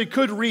actually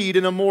could read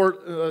in a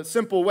more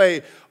simple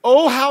way,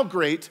 oh, how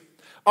great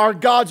are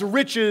God's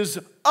riches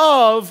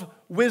of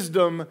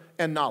wisdom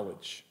and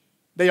knowledge.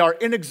 They are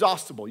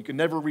inexhaustible. You can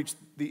never reach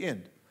the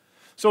end.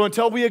 So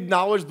until we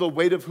acknowledge the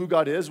weight of who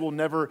God is, we'll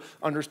never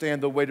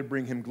understand the way to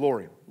bring him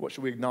glory. What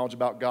should we acknowledge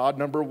about God?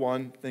 Number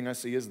one thing I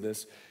see is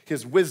this.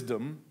 His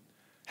wisdom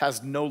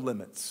has no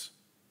limits.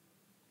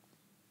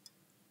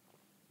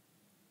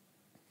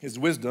 His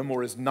wisdom,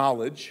 or his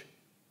knowledge,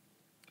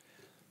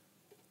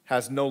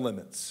 has no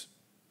limits.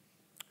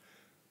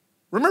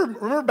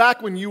 Remember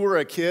back when you were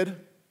a kid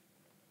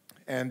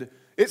and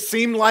it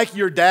seemed like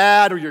your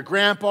dad or your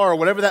grandpa or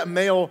whatever that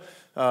male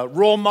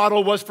role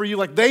model was for you,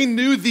 like they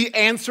knew the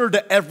answer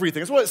to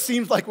everything. That's what it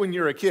seems like when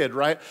you're a kid,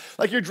 right?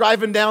 Like you're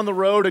driving down the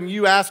road and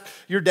you ask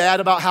your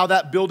dad about how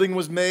that building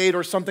was made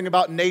or something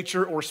about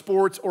nature or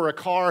sports or a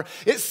car.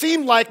 It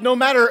seemed like no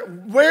matter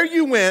where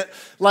you went,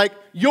 like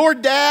your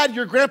dad,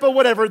 your grandpa,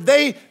 whatever,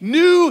 they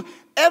knew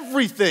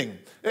everything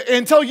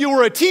until you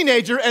were a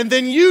teenager, and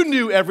then you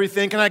knew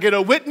everything. Can I get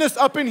a witness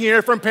up in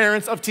here from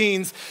parents of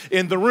teens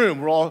in the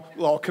room? We'll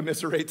all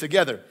commiserate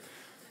together.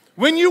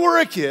 When you were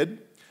a kid,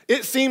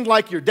 it seemed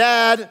like your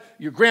dad,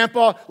 your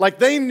grandpa, like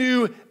they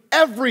knew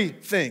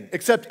everything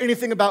except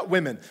anything about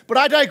women. But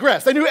I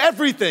digress. They knew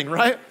everything,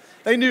 right?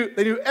 They knew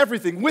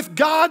everything. With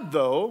God,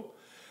 though,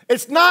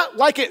 it's not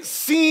like it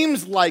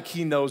seems like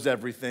he knows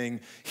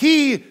everything.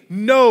 He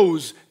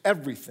knows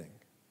everything.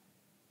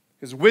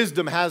 His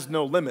wisdom has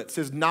no limits.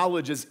 His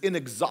knowledge is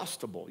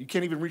inexhaustible. You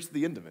can't even reach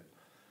the end of it.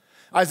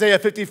 Isaiah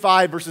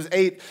 55, verses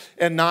 8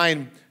 and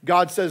 9,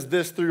 God says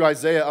this through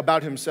Isaiah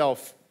about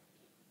himself.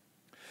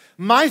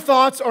 My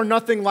thoughts are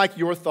nothing like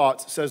your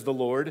thoughts, says the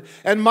Lord,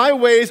 and my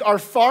ways are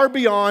far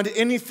beyond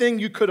anything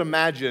you could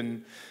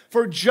imagine.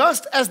 For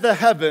just as the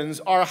heavens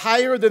are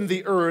higher than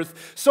the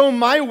earth, so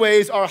my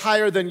ways are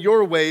higher than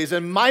your ways,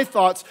 and my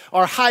thoughts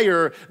are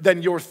higher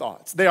than your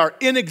thoughts. They are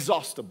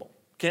inexhaustible.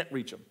 Can't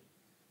reach them.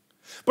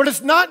 But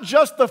it's not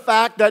just the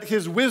fact that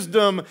his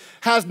wisdom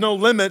has no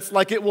limits,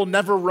 like it will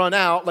never run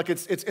out, like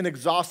it's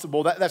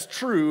inexhaustible. That's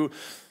true.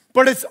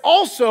 But it's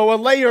also a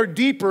layer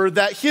deeper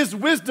that his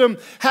wisdom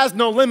has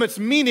no limits,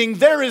 meaning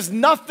there is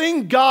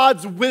nothing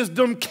God's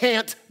wisdom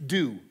can't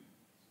do.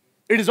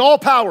 It is all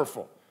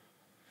powerful.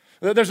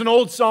 There's an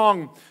old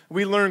song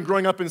we learned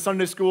growing up in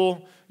Sunday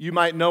school. You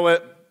might know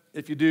it.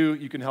 If you do,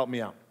 you can help me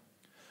out.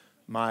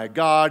 My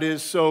God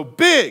is so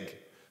big,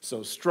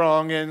 so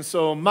strong and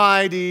so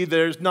mighty,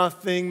 there's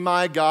nothing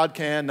my God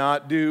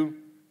cannot do.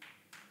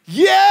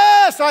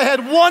 Yes, I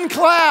had one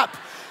clap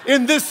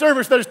in this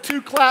service. There's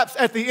 2 claps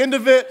at the end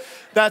of it.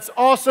 That's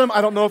awesome. I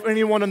don't know if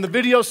anyone in the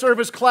video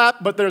service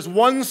clapped, but there's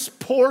one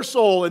poor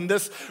soul in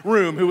this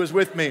room who was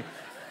with me.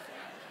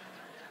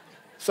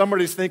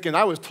 Somebody's thinking,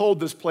 I was told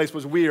this place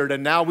was weird,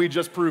 and now we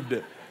just proved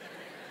it.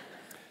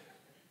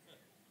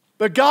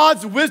 But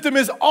God's wisdom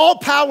is all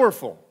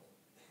powerful.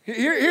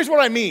 Here's what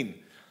I mean.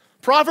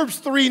 Proverbs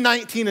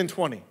 3:19 and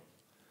 20.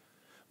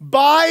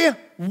 By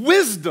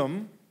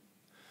wisdom,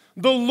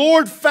 the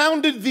Lord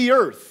founded the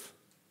earth.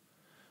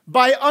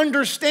 By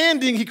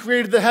understanding, he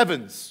created the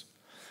heavens.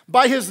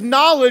 By his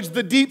knowledge,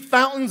 the deep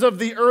fountains of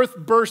the earth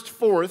burst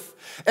forth,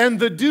 and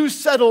the dew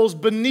settles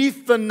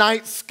beneath the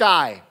night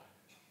sky.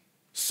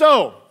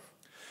 So,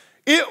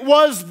 it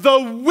was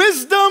the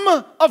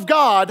wisdom of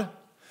God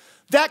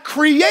that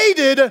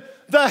created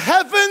the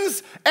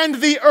heavens and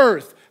the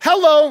earth.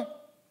 Hello.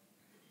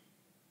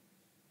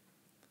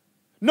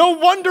 No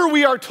wonder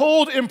we are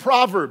told in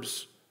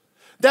Proverbs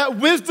that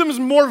wisdom's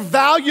more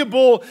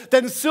valuable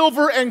than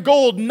silver and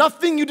gold.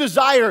 Nothing you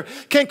desire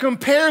can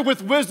compare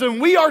with wisdom.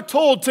 We are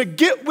told to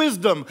get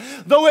wisdom.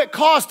 Though it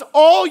cost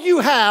all you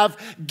have,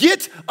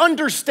 get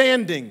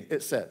understanding,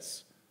 it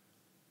says.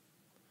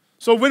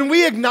 So when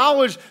we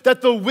acknowledge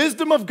that the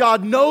wisdom of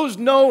God knows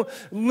no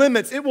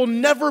limits, it will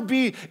never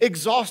be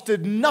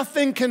exhausted.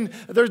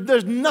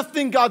 There's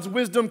nothing God's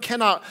wisdom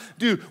cannot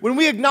do. When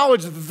we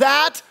acknowledge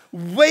that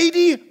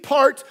weighty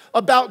part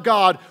about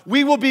God,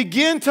 we will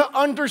begin to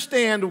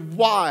understand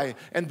why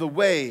and the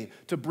way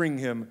to bring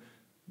him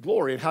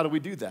glory. And how do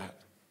we do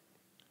that?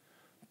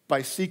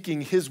 By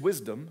seeking his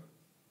wisdom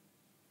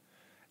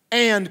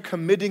and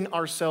committing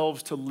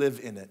ourselves to live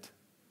in it.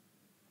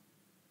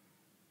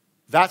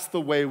 That's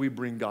the way we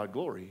bring God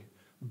glory,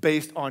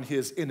 based on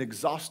his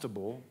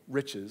inexhaustible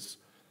riches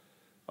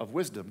of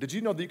wisdom. Did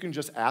you know that you can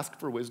just ask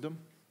for wisdom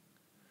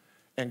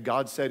and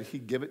God said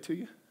he'd give it to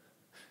you?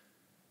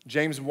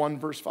 James 1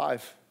 verse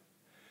 5.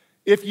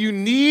 If you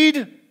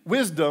need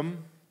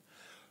wisdom,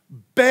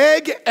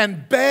 beg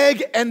and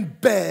beg and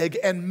beg,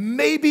 and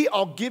maybe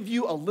I'll give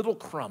you a little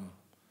crumb.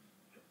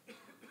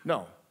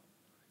 No.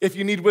 If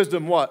you need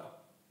wisdom,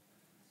 what?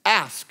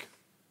 Ask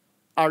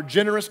our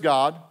generous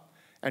God,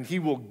 and he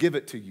will give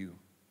it to you.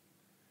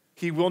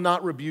 He will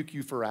not rebuke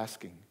you for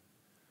asking.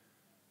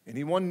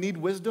 Anyone need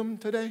wisdom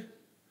today?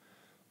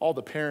 All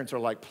the parents are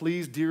like,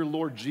 please, dear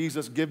Lord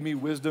Jesus, give me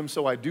wisdom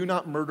so I do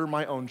not murder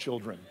my own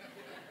children.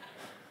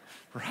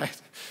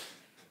 Right?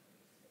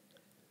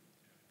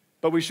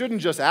 But we shouldn't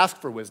just ask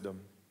for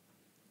wisdom.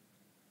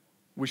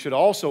 We should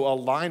also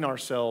align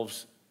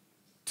ourselves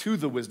to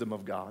the wisdom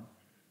of God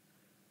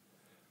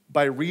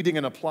by reading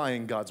and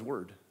applying God's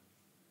word.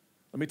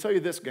 Let me tell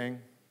you this, gang.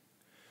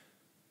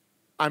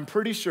 I'm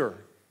pretty sure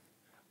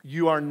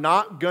you are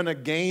not going to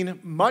gain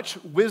much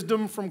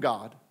wisdom from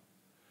God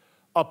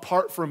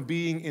apart from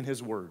being in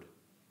his word.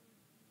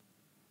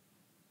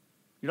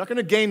 You're not going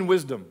to gain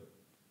wisdom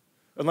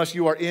unless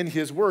you are in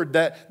his word.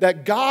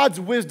 That God's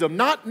wisdom,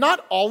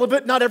 not all of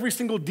it, not every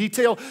single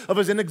detail of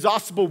his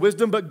inexhaustible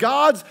wisdom, but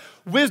God's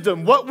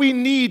wisdom, what we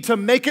need to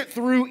make it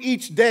through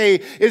each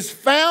day, is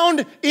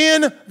found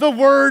in the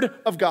word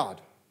of God.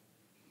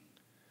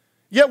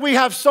 Yet we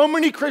have so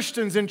many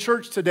Christians in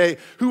church today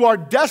who are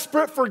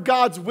desperate for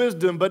God's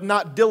wisdom but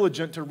not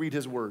diligent to read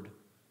his word.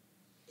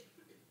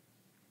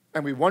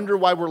 And we wonder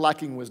why we're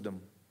lacking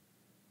wisdom.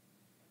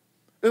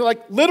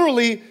 Like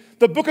literally,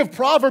 the book of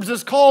Proverbs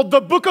is called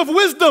the book of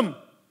wisdom.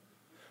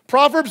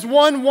 Proverbs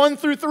 1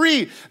 through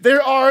 3.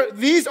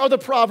 These are the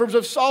Proverbs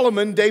of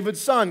Solomon, David's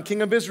son,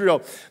 king of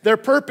Israel. Their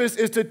purpose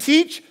is to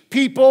teach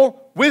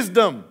people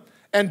wisdom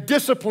and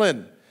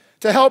discipline,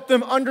 to help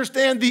them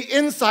understand the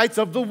insights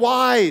of the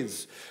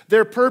wise.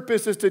 Their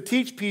purpose is to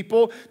teach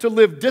people to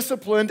live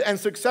disciplined and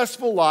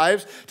successful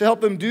lives, to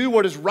help them do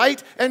what is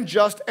right and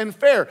just and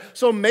fair.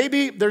 So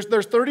maybe there's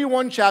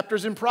 31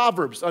 chapters in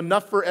Proverbs,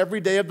 enough for every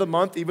day of the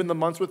month, even the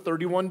months with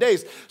 31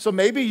 days. So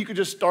maybe you could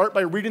just start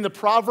by reading the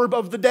proverb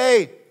of the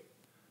day.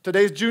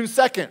 Today's June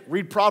 2nd,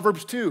 read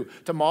Proverbs 2.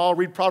 Tomorrow,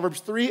 read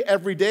Proverbs 3.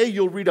 Every day,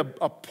 you'll read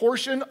a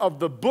portion of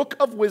the book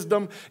of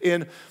wisdom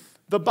in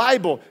the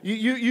Bible.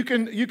 You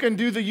can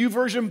do the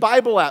YouVersion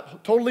Bible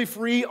app, totally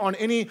free on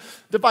any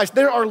device.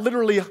 There are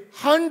literally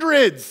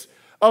hundreds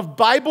of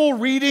Bible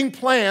reading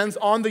plans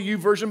on the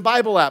YouVersion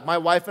Bible app. My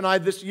wife and I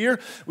this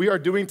year, we are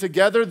doing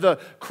together the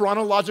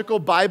chronological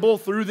Bible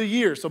through the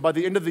year. So by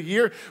the end of the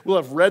year, we'll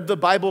have read the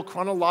Bible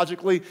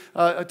chronologically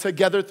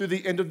together through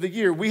the end of the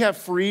year. We have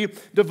free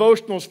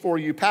devotionals for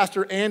you.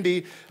 Pastor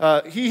Andy,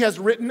 he has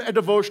written a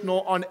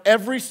devotional on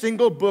every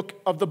single book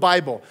of the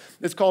Bible.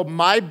 It's called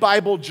My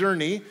Bible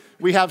Journey.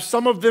 We have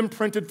some of them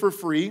printed for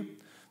free.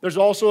 There's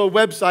also a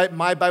website,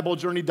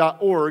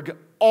 mybiblejourney.org.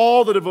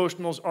 All the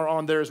devotionals are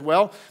on there as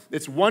well.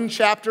 It's one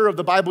chapter of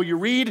the Bible you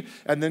read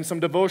and then some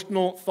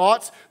devotional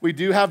thoughts. We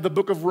do have the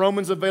book of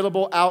Romans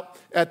available out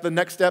at the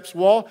Next Steps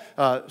wall,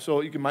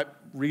 so you might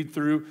read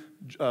through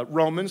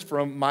Romans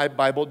from My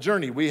Bible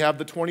Journey. We have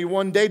the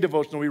 21-day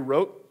devotional we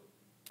wrote,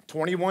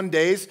 21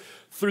 days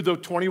through the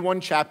 21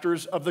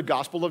 chapters of the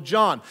Gospel of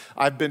John.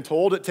 I've been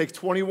told it takes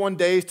 21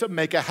 days to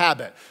make a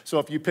habit. So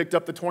if you picked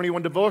up the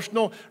 21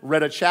 devotional,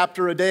 read a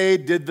chapter a day,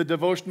 did the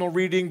devotional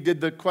reading,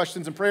 did the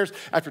questions and prayers,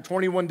 after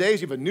 21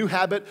 days, you have a new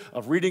habit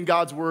of reading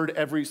God's word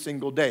every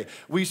single day.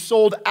 We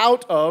sold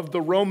out of the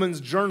Romans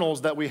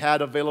journals that we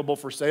had available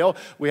for sale.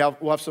 We'll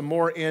have some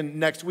more in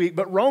next week.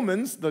 But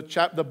Romans,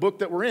 the book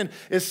that we're in,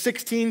 is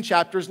 16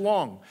 chapters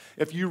long.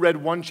 If you read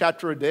one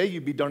chapter a day,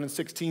 you'd be done in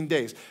 16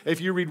 days.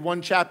 If you read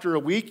one chapter a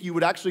week, you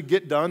would actually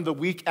get done the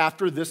week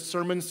after this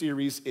sermon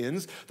series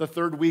ends, the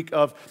third week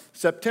of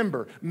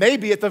September.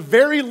 Maybe at the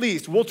very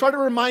least, we'll try to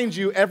remind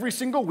you every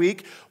single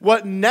week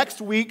what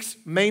next week's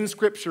main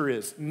scripture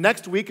is.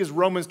 Next week is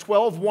Romans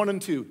 12, 1 and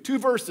 2. 2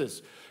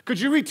 verses. Could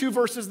you read 2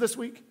 verses this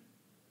week?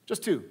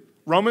 Just 2.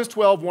 Romans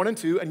 12, 1 and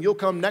 2, and you'll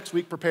come next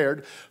week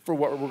prepared for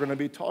what we're going to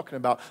be talking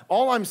about.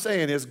 All I'm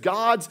saying is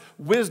God's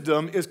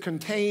wisdom is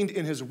contained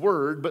in his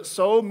word, but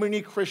so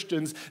many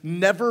Christians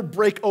never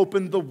break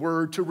open the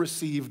word to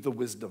receive the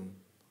wisdom.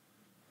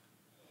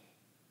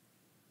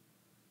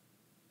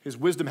 His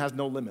wisdom has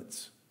no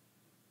limits.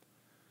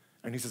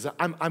 And he says,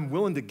 I'm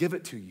willing to give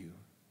it to you.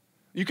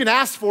 You can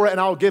ask for it and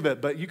I'll give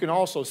it, but you can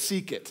also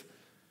seek it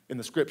in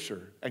the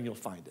scripture and you'll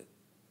find it.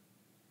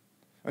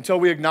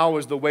 Until we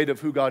acknowledge the weight of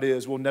who God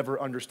is, we'll never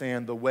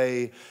understand the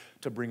way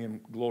to bring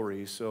him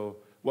glory. So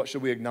what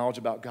should we acknowledge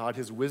about God?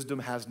 His wisdom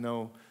has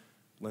no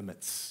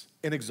limits,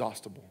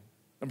 inexhaustible.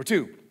 Number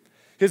 2,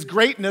 his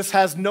greatness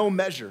has no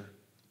measure.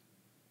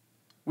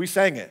 We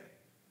sang it.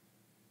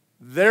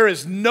 There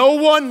is no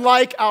one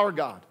like our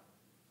God,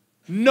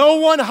 no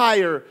one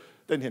higher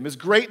than him. His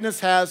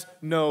greatness has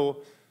no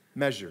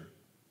measure.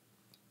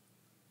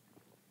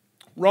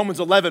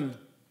 Romans 11,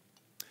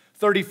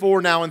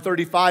 34 now and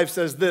 35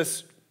 says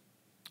this,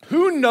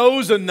 who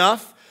knows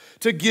enough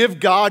to give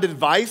God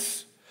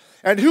advice?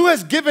 And who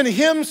has given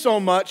him so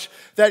much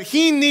that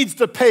he needs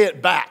to pay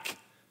it back?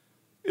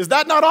 Is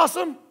that not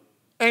awesome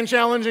and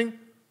challenging?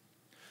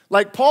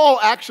 Like Paul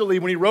actually,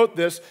 when he wrote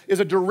this, is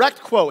a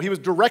direct quote. He was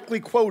directly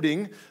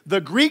quoting the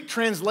Greek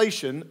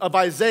translation of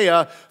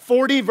Isaiah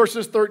 40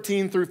 verses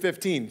 13 through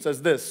 15. It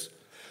says this,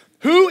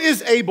 who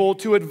is able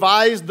to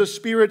advise the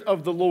Spirit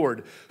of the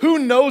Lord? Who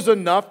knows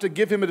enough to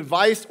give him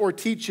advice or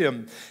teach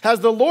him? Has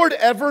the Lord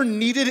ever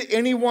needed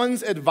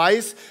anyone's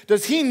advice?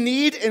 Does he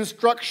need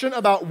instruction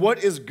about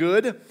what is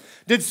good?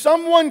 Did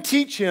someone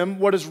teach him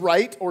what is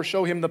right or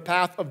show him the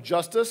path of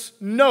justice?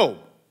 No.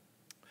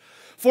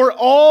 For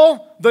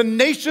all the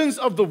nations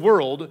of the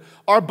world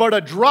are but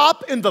a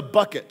drop in the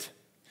bucket.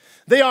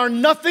 They are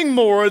nothing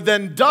more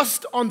than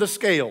dust on the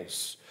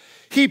scales.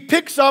 He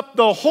picks up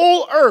the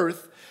whole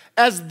earth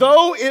as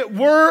though it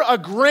were a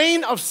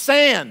grain of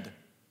sand.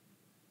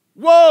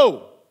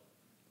 Whoa!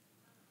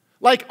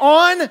 Like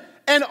on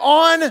and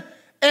on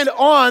and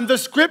on, the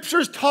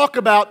scriptures talk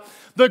about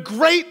the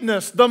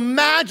greatness, the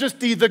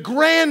majesty, the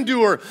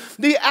grandeur,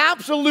 the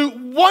absolute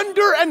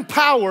wonder and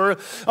power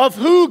of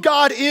who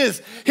God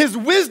is. His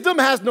wisdom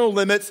has no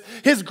limits.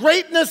 His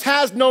greatness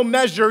has no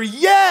measure.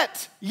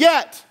 Yet,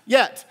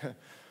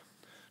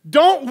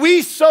 don't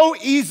we so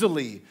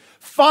easily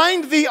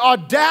find the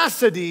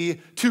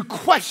audacity to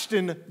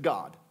question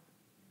God?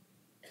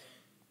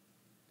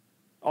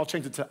 I'll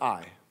change it to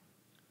I.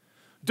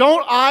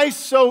 Don't I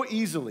so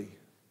easily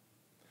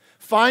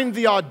find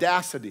the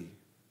audacity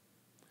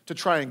to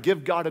try and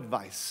give God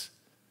advice?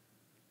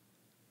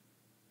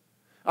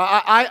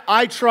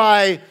 I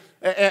try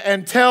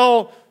and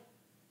tell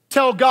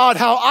God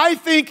how I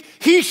think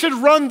he should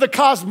run the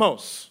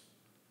cosmos.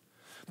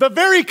 The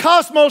very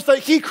cosmos that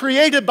he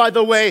created, by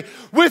the way,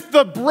 with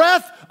the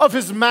breath of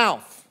his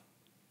mouth.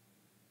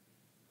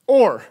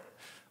 Or,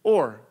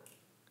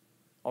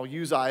 I'll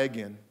use I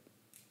again.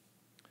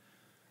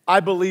 I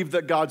believe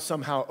that God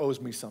somehow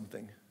owes me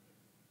something.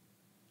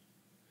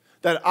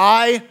 That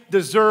I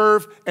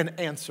deserve an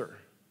answer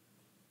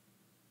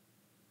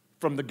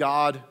from the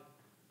God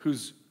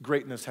whose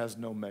greatness has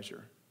no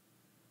measure.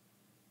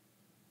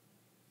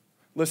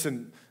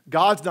 Listen,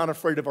 God's not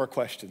afraid of our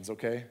questions,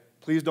 okay?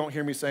 Please don't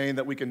hear me saying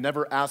that we can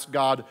never ask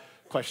God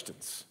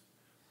questions.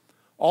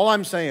 All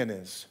I'm saying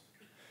is,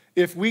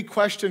 if we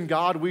question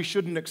God, we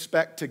shouldn't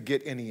expect to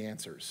get any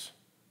answers.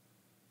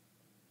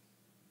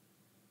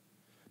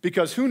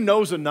 Because who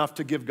knows enough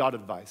to give God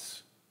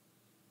advice?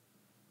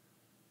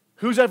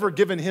 Who's ever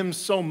given him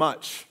so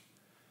much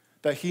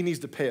that he needs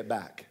to pay it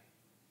back?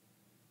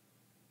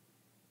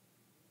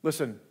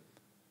 Listen,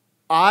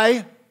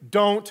 I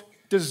don't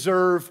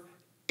deserve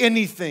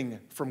anything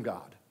from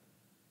God,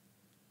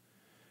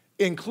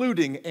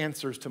 including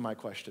answers to my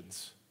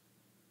questions.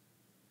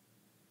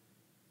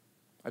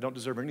 I don't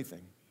deserve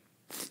anything.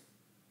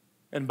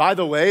 And by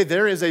the way,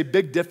 there is a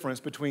big difference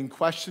between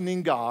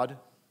questioning God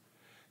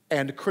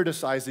and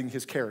criticizing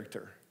his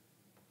character.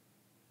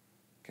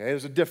 Okay,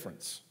 there's a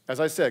difference. As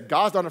I said,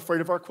 God's not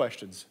afraid of our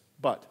questions,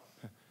 but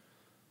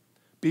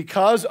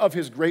because of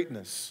his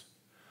greatness,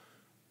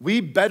 we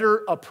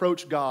better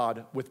approach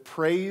God with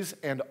praise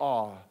and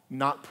awe,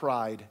 not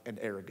pride and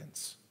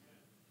arrogance.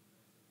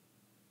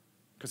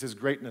 Because his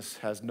greatness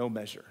has no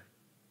measure.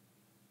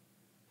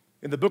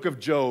 In the book of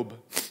Job,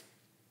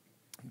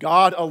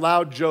 God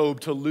allowed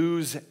Job to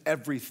lose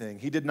everything.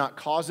 He did not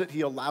cause it,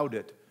 he allowed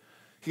it.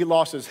 He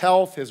lost his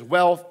health, his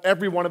wealth,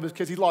 every one of his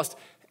kids. He lost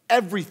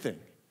everything.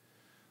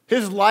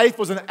 His life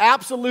was an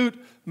absolute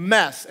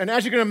mess. And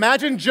as you can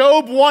imagine,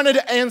 Job wanted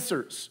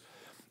answers.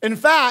 In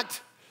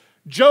fact,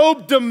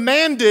 Job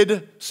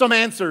demanded some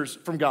answers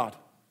from God.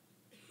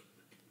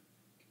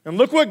 And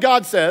look what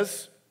God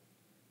says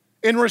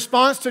in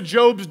response to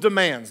Job's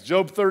demands.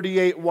 Job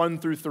 38, 1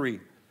 through 3.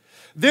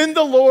 Then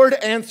the Lord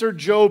answered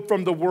Job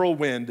from the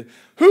whirlwind,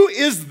 "Who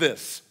is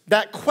this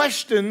that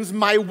questions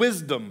my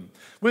wisdom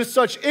with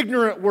such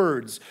ignorant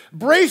words?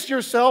 Brace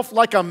yourself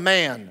like a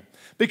man,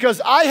 because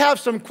I have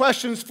some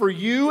questions for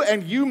you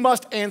and you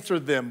must answer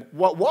them."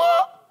 What?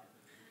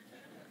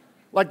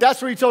 Like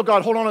that's where you tell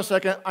God, hold on a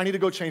second, I need to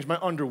go change my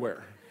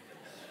underwear.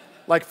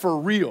 Like for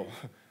real.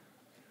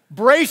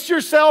 Brace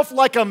yourself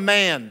like a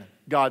man,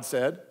 God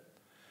said.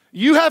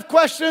 You have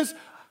questions?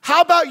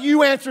 How about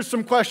you answer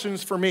some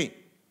questions for me?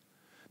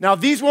 Now,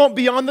 these won't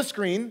be on the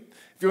screen.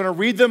 If you want to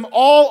read them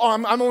all,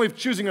 I'm only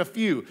choosing a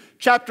few.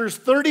 Chapters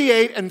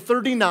 38 and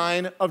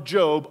 39 of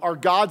Job are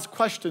God's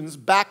questions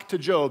back to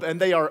Job, and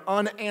they are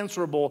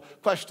unanswerable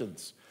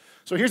questions.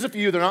 So here's a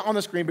few. They're not on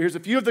the screen, but here's a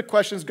few of the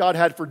questions God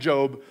had for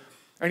Job,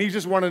 and he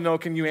just wanted to know,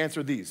 can you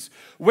answer these?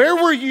 Where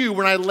were you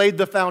when I laid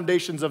the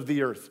foundations of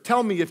the earth?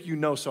 Tell me if you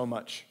know so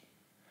much.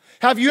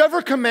 Have you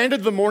ever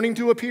commanded the morning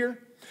to appear?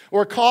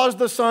 Or caused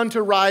the sun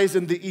to rise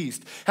in the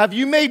east? Have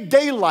you made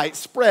daylight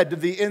spread to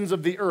the ends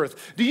of the earth?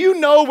 Do you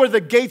know where the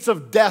gates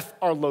of death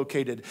are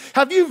located?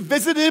 Have you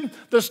visited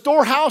the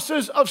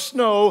storehouses of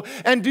snow?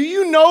 And do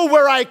you know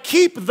where I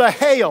keep the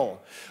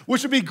hail?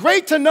 Which would be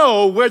great to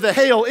know where the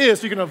hail is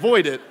so you can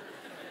avoid it.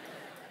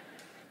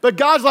 But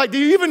God's like, do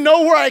you even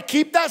know where I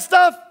keep that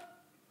stuff?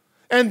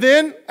 And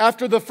then,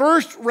 after the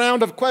first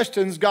round of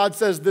questions, God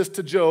says this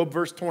to Job,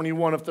 verse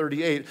 21 of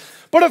 38.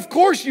 But of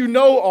course you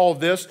know all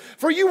this,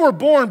 for you were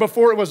born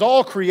before it was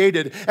all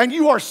created, and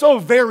you are so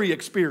very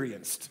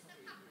experienced.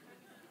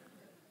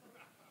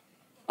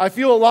 I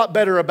feel a lot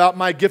better about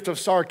my gift of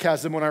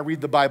sarcasm when I read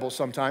the Bible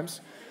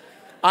sometimes.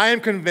 I am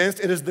convinced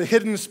it is the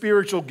hidden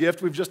spiritual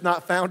gift. We've just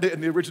not found it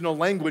in the original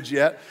language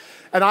yet.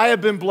 And I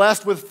have been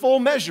blessed with full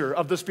measure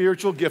of the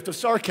spiritual gift of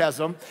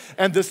sarcasm,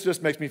 and this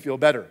just makes me feel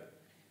better.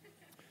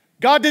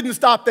 God didn't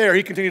stop there.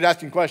 He continued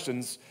asking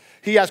questions.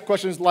 He asked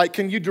questions like,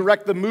 can you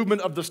direct the movement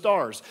of the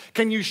stars?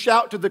 Can you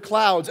shout to the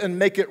clouds and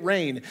make it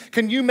rain?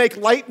 Can you make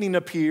lightning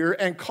appear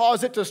and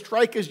cause it to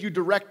strike as you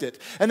direct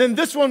it? And then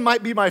this one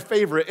might be my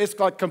favorite. It's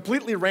like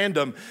completely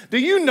random. Do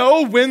you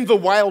know when the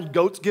wild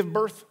goats give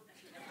birth?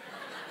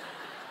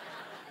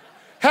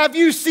 Have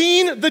you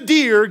seen the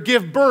deer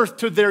give birth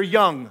to their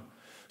young?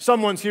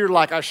 Someone's here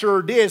like, I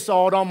sure did,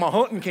 saw it on my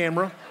hunting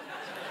camera.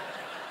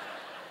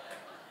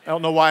 I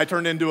don't know why I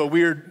turned into a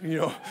weird,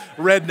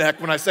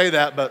 redneck when I say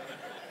that, but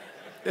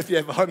if you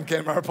have a hunting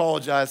camera, I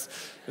apologize.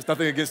 It's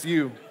nothing against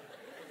you.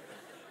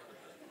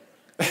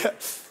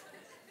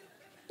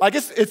 Like,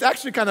 it's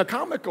actually kind of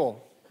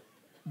comical.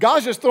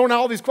 God's just throwing out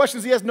all these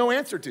questions he has no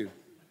answer to.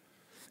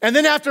 And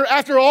then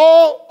after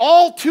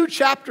all 2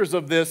 chapters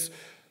of this,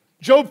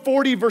 Job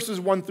 40, verses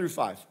 1 through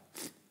 5.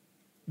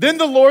 Then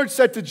the Lord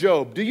said to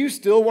Job, do you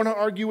still want to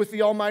argue with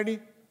the Almighty?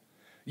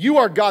 You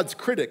are God's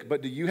critic,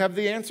 but do you have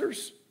the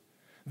answers?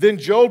 Then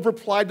Job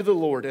replied to the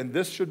Lord, and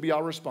this should be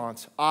our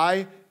response,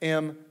 I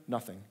am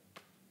nothing.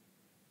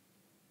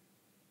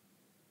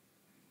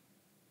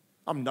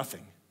 I'm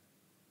nothing.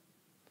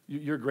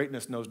 Your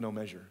greatness knows no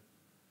measure.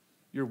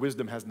 Your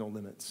wisdom has no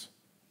limits.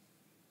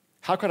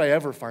 How could I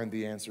ever find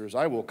the answers?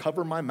 I will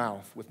cover my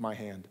mouth with my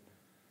hand.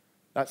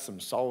 That's some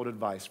solid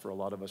advice for a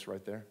lot of us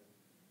right there.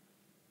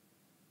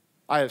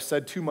 I have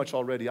said too much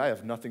already. I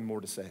have nothing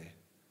more to say.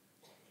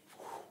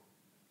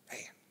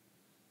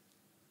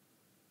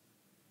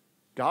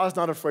 God's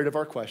not afraid of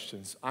our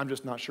questions. I'm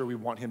just not sure we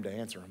want him to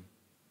answer them.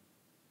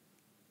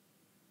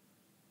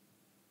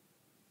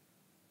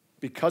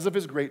 Because of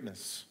his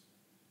greatness,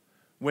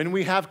 when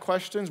we have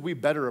questions, we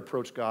better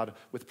approach God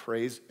with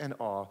praise and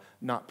awe,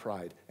 not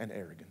pride and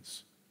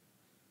arrogance.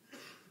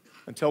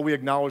 Until we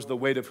acknowledge the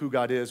weight of who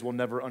God is, we'll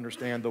never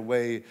understand the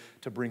way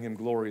to bring him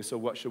glory. So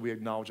what should we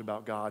acknowledge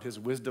about God? His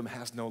wisdom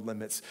has no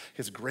limits.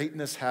 His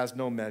greatness has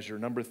no measure.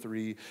 Number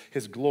 3,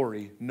 his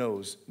glory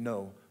knows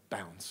no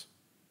bounds.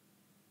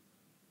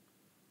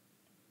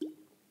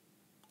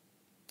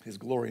 His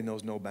glory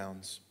knows no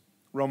bounds.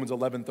 Romans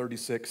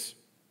 11:36,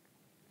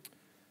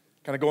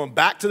 kind of going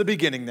back to the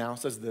beginning now,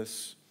 says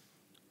this.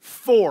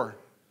 For,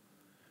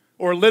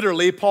 or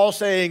literally, Paul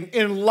saying,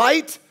 in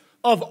light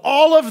of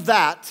all of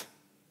that,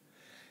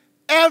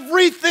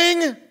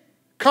 everything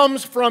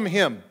comes from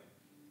him.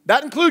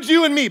 That includes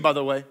you and me, by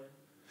the way.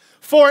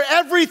 For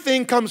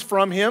everything comes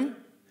from him,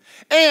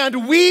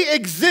 and we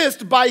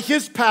exist by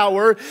his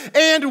power,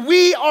 and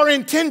we are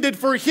intended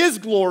for his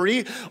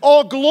glory.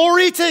 All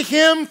glory to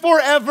him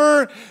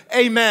forever.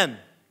 Amen.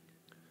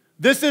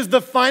 This is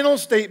the final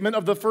statement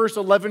of the first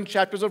 11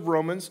 chapters of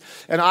Romans,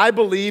 and I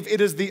believe it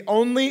is the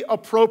only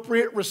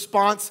appropriate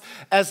response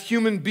as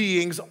human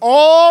beings.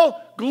 All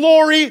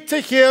glory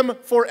to him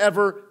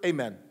forever.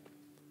 Amen.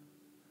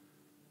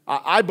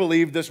 I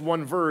believe this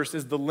one verse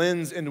is the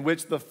lens in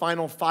which the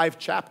final 5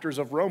 chapters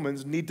of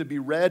Romans need to be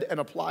read and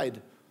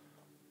applied.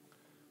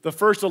 The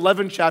first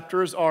 11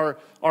 chapters are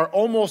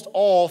almost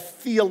all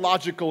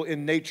theological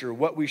in nature,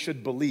 what we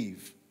should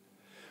believe.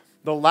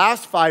 The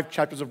last 5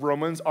 chapters of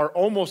Romans are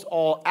almost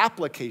all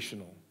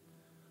applicational.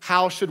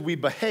 How should we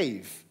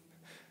behave?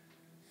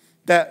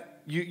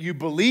 That you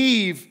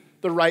believe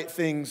the right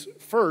things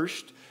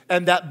first,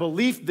 and that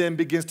belief then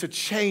begins to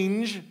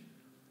change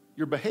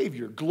your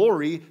behavior.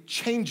 Glory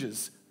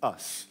changes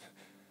us.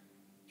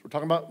 So we're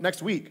talking about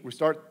next week. We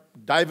start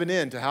diving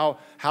into how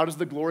does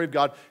the glory of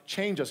God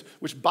change us?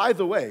 Which, by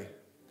the way,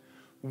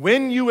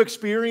 when you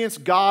experience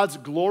God's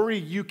glory,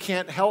 you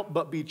can't help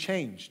but be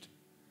changed.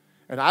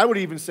 And I would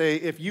even say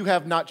if you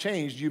have not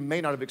changed, you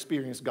may not have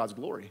experienced God's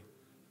glory,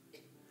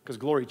 because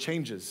glory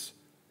changes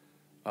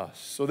us.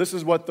 So this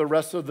is what the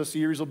rest of the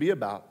series will be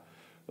about.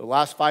 The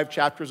last 5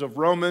 chapters of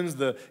Romans,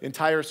 the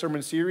entire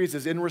sermon series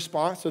is in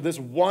response to this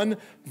one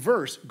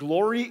verse.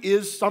 Glory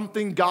is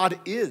something God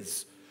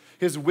is.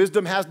 His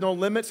wisdom has no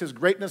limits. His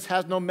greatness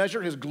has no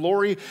measure. His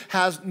glory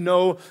has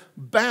no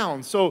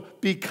bounds. So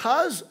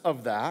because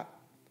of that,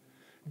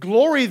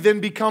 glory then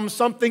becomes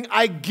something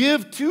I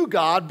give to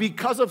God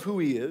because of who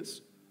he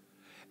is.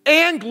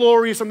 And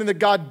glory is something that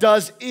God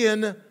does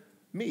in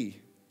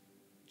me.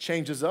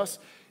 Changes us.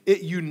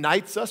 It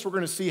unites us. We're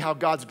going to see how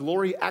God's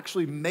glory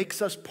actually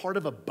makes us part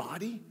of a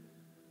body.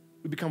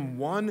 We become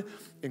one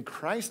in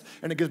Christ,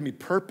 and it gives me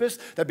purpose,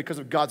 that because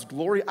of God's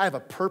glory, I have a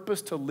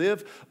purpose to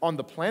live on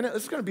the planet.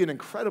 This is going to be an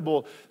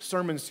incredible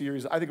sermon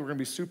series I think we're going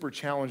to be super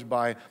challenged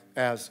by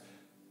as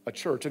a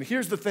church. And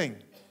here's the thing.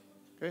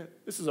 Okay?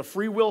 This is a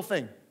free will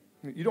thing.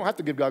 You don't have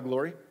to give God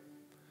glory.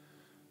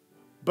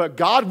 But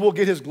God will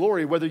get his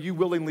glory whether you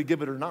willingly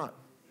give it or not,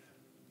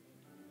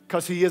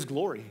 because he is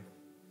glory.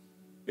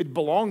 It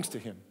belongs to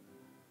him.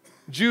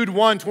 Jude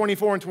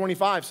 1:24 and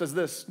 25 says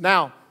this.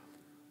 Now,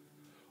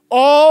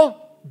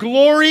 all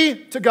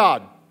glory to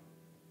God,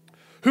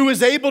 who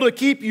is able to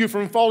keep you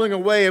from falling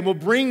away and will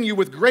bring you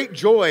with great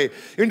joy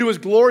into his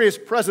glorious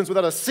presence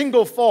without a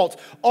single fault.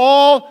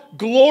 All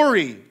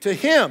glory to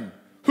him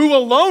who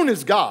alone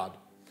is God,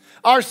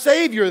 our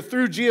Savior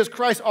through Jesus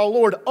Christ our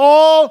Lord.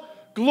 All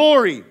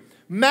glory,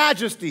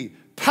 majesty,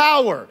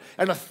 power,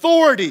 and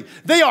authority,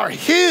 they are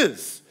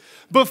his.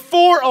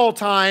 Before all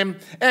time,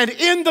 and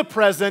in the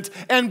present,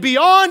 and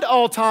beyond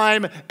all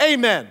time.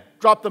 Amen.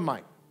 Drop the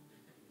mic.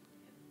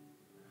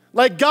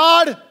 Like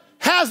God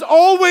has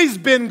always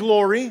been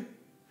glory,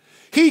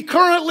 he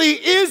currently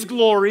is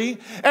glory,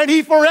 and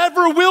he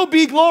forever will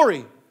be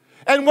glory.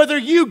 And whether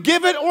you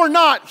give it or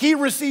not, he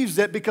receives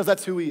it because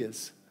that's who he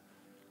is.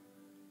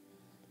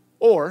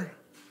 Or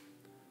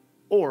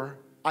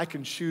I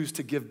can choose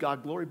to give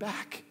God glory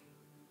back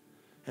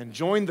and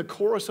join the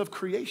chorus of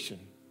creation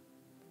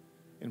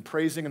in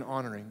praising and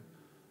honoring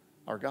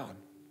our God.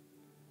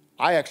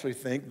 I actually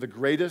think the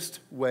greatest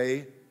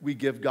way we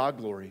give God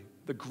glory,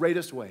 the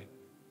greatest way,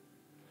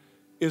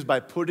 is by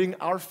putting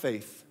our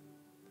faith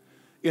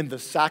in the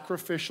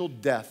sacrificial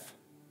death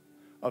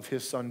of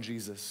his son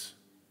Jesus.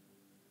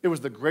 It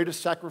was the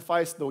greatest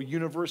sacrifice the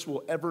universe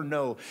will ever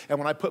know. And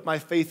when I put my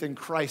faith in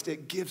Christ,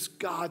 it gives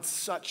God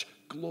such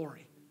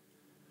glory.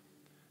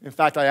 In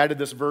fact, I added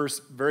this verse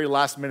very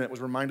last minute,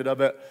 was reminded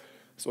of it.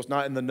 So it's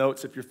not in the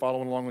notes if you're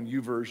following along on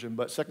YouVersion,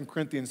 but 2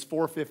 Corinthians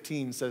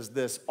 4:15 says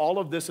this, all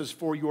of this is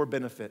for your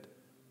benefit.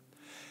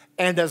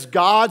 And as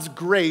God's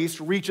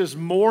grace reaches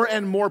more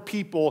and more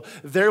people,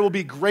 there will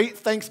be great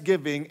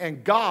thanksgiving,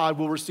 and God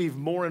will receive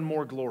more and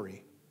more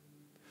glory.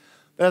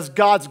 As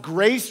God's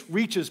grace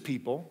reaches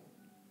people,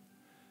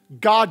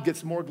 God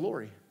gets more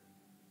glory.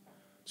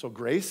 So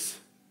grace,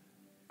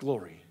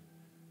 glory,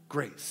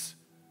 grace,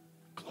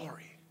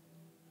 glory.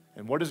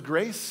 And what is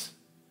grace?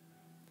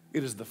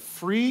 It is the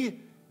free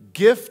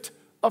gift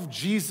of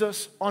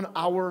Jesus on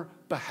our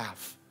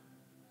behalf.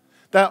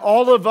 That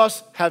all of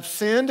us have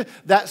sinned,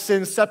 that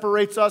sin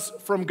separates us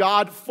from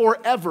God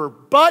forever.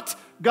 But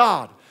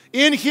God,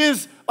 in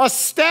his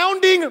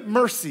astounding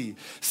mercy,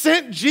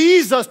 sent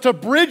Jesus to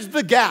bridge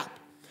the gap.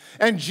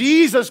 And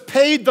Jesus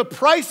paid the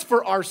price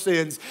for our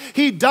sins.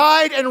 He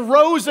died and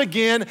rose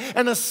again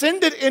and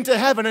ascended into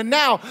heaven. And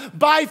now,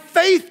 by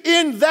faith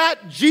in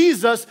that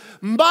Jesus,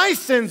 my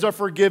sins are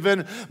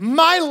forgiven,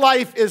 my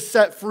life is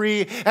set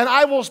free, and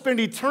I will spend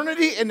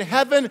eternity in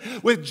heaven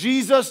with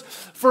Jesus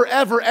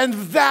forever. And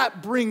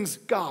that brings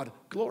God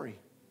glory.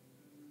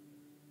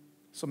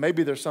 So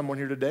maybe there's someone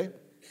here today.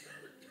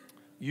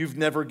 You've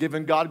never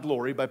given God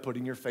glory by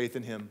putting your faith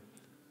in him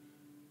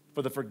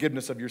for the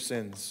forgiveness of your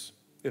sins.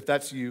 If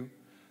that's you,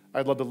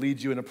 I'd love to lead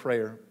you in a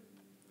prayer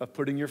of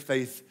putting your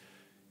faith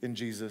in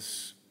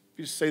Jesus. If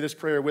you just say this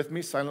prayer with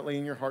me silently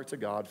in your heart to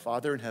God.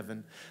 Father in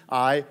heaven,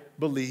 I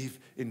believe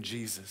in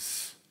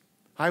Jesus.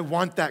 I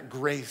want that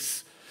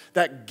grace,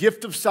 that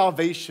gift of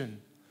salvation.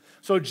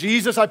 So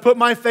Jesus, I put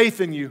my faith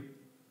in you.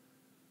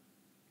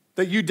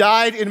 That you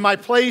died in my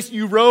place,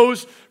 you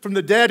rose from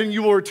the dead, and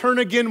you will return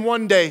again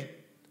one day.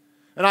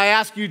 And I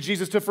ask you,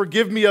 Jesus, to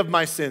forgive me of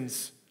my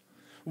sins.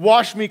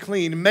 Wash me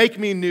clean, make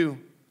me new.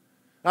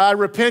 I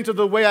repent of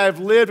the way I've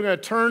lived. I'm going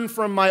to turn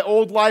from my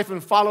old life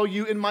and follow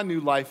you in my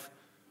new life.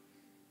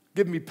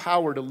 Give me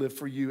power to live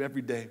for you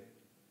every day.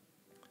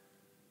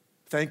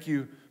 Thank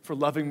you for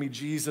loving me,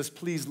 Jesus.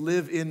 Please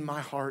live in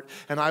my heart,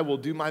 and I will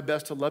do my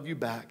best to love you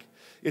back.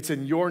 It's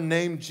in your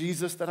name,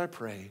 Jesus, that I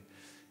pray.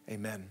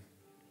 Amen.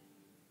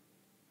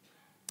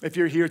 If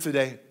you're here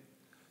today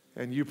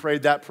and you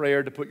prayed that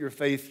prayer to put your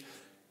faith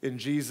in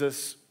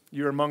Jesus,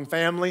 you're among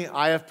family.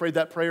 I have prayed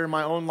that prayer in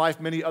my own life.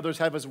 Many others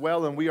have as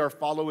well, and we are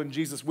following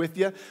Jesus with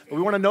you. But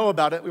we want to know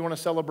about it. We want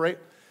to celebrate.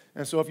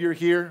 And so if you're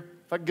here,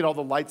 if I can get all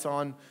the lights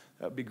on,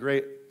 that would be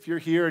great. If you're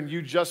here and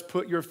you just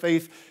put your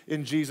faith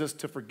in Jesus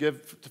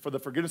for the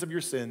forgiveness of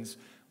your sins,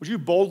 would you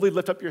boldly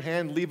lift up your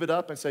hand, leave it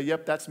up, and say,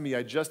 yep, that's me.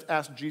 I just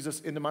asked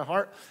Jesus into my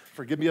heart.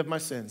 Forgive me of my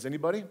sins.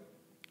 Anybody?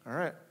 All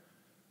right.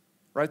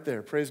 Right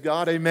there. Praise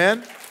God.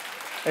 Amen.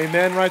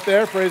 Amen right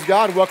there. Praise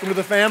God. Welcome to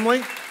the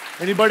family.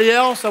 Anybody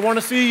else? I want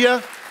to see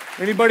you.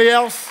 Anybody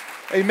else?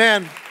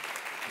 Amen.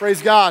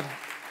 Praise God.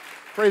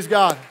 Praise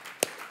God.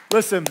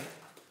 Listen.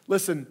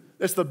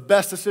 It's the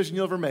best decision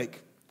you'll ever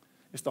make.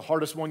 It's the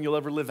hardest one you'll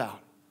ever live out.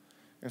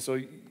 And so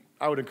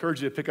I would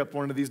encourage you to pick up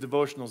one of these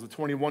devotionals, the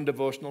 21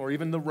 devotional, or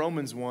even the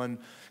Romans one,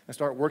 and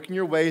start working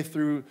your way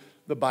through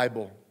the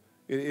Bible.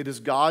 It is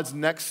God's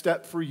next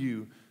step for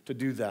you to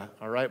do that,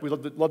 all right? We'd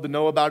love to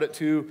know about it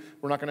too.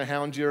 We're not going to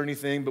hound you or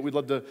anything, but we'd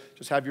love to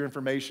just have your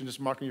information, just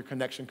mark on your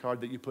connection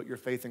card that you put your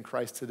faith in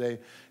Christ today,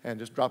 and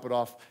just drop it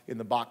off in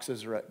the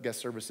boxes or at guest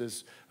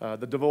services. The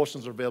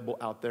devotions are available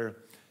out there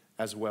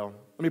as well.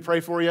 Let me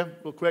pray for you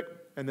real quick,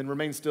 and then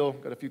remain still.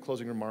 Got a few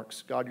closing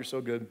remarks. God, you're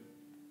so good.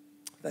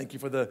 Thank you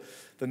for the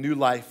new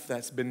life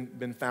that's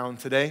been found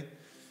today.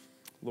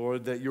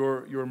 Lord, that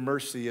your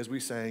mercy, as we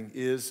sang,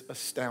 is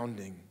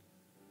astounding.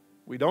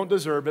 We don't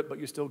deserve it, but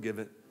you still give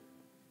it.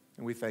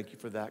 And we thank you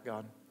for that,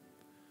 God.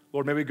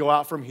 Lord, may we go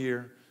out from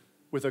here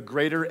with a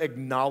greater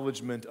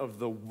acknowledgement of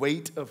the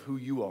weight of who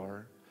you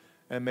are,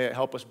 and may it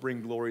help us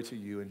bring glory to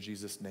you in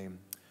Jesus' name.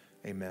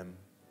 Amen.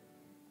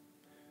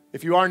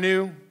 If you are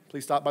new,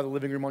 please stop by the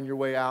living room on your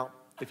way out.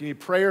 If you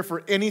need prayer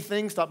for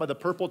anything, stop by the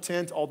purple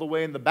tent all the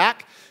way in the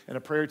back, and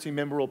a prayer team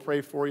member will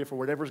pray for you for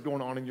whatever's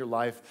going on in your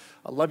life.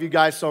 I love you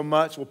guys so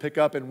much. We'll pick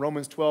up in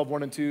Romans 12,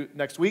 1 and 2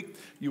 next week.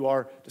 You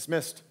are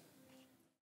dismissed.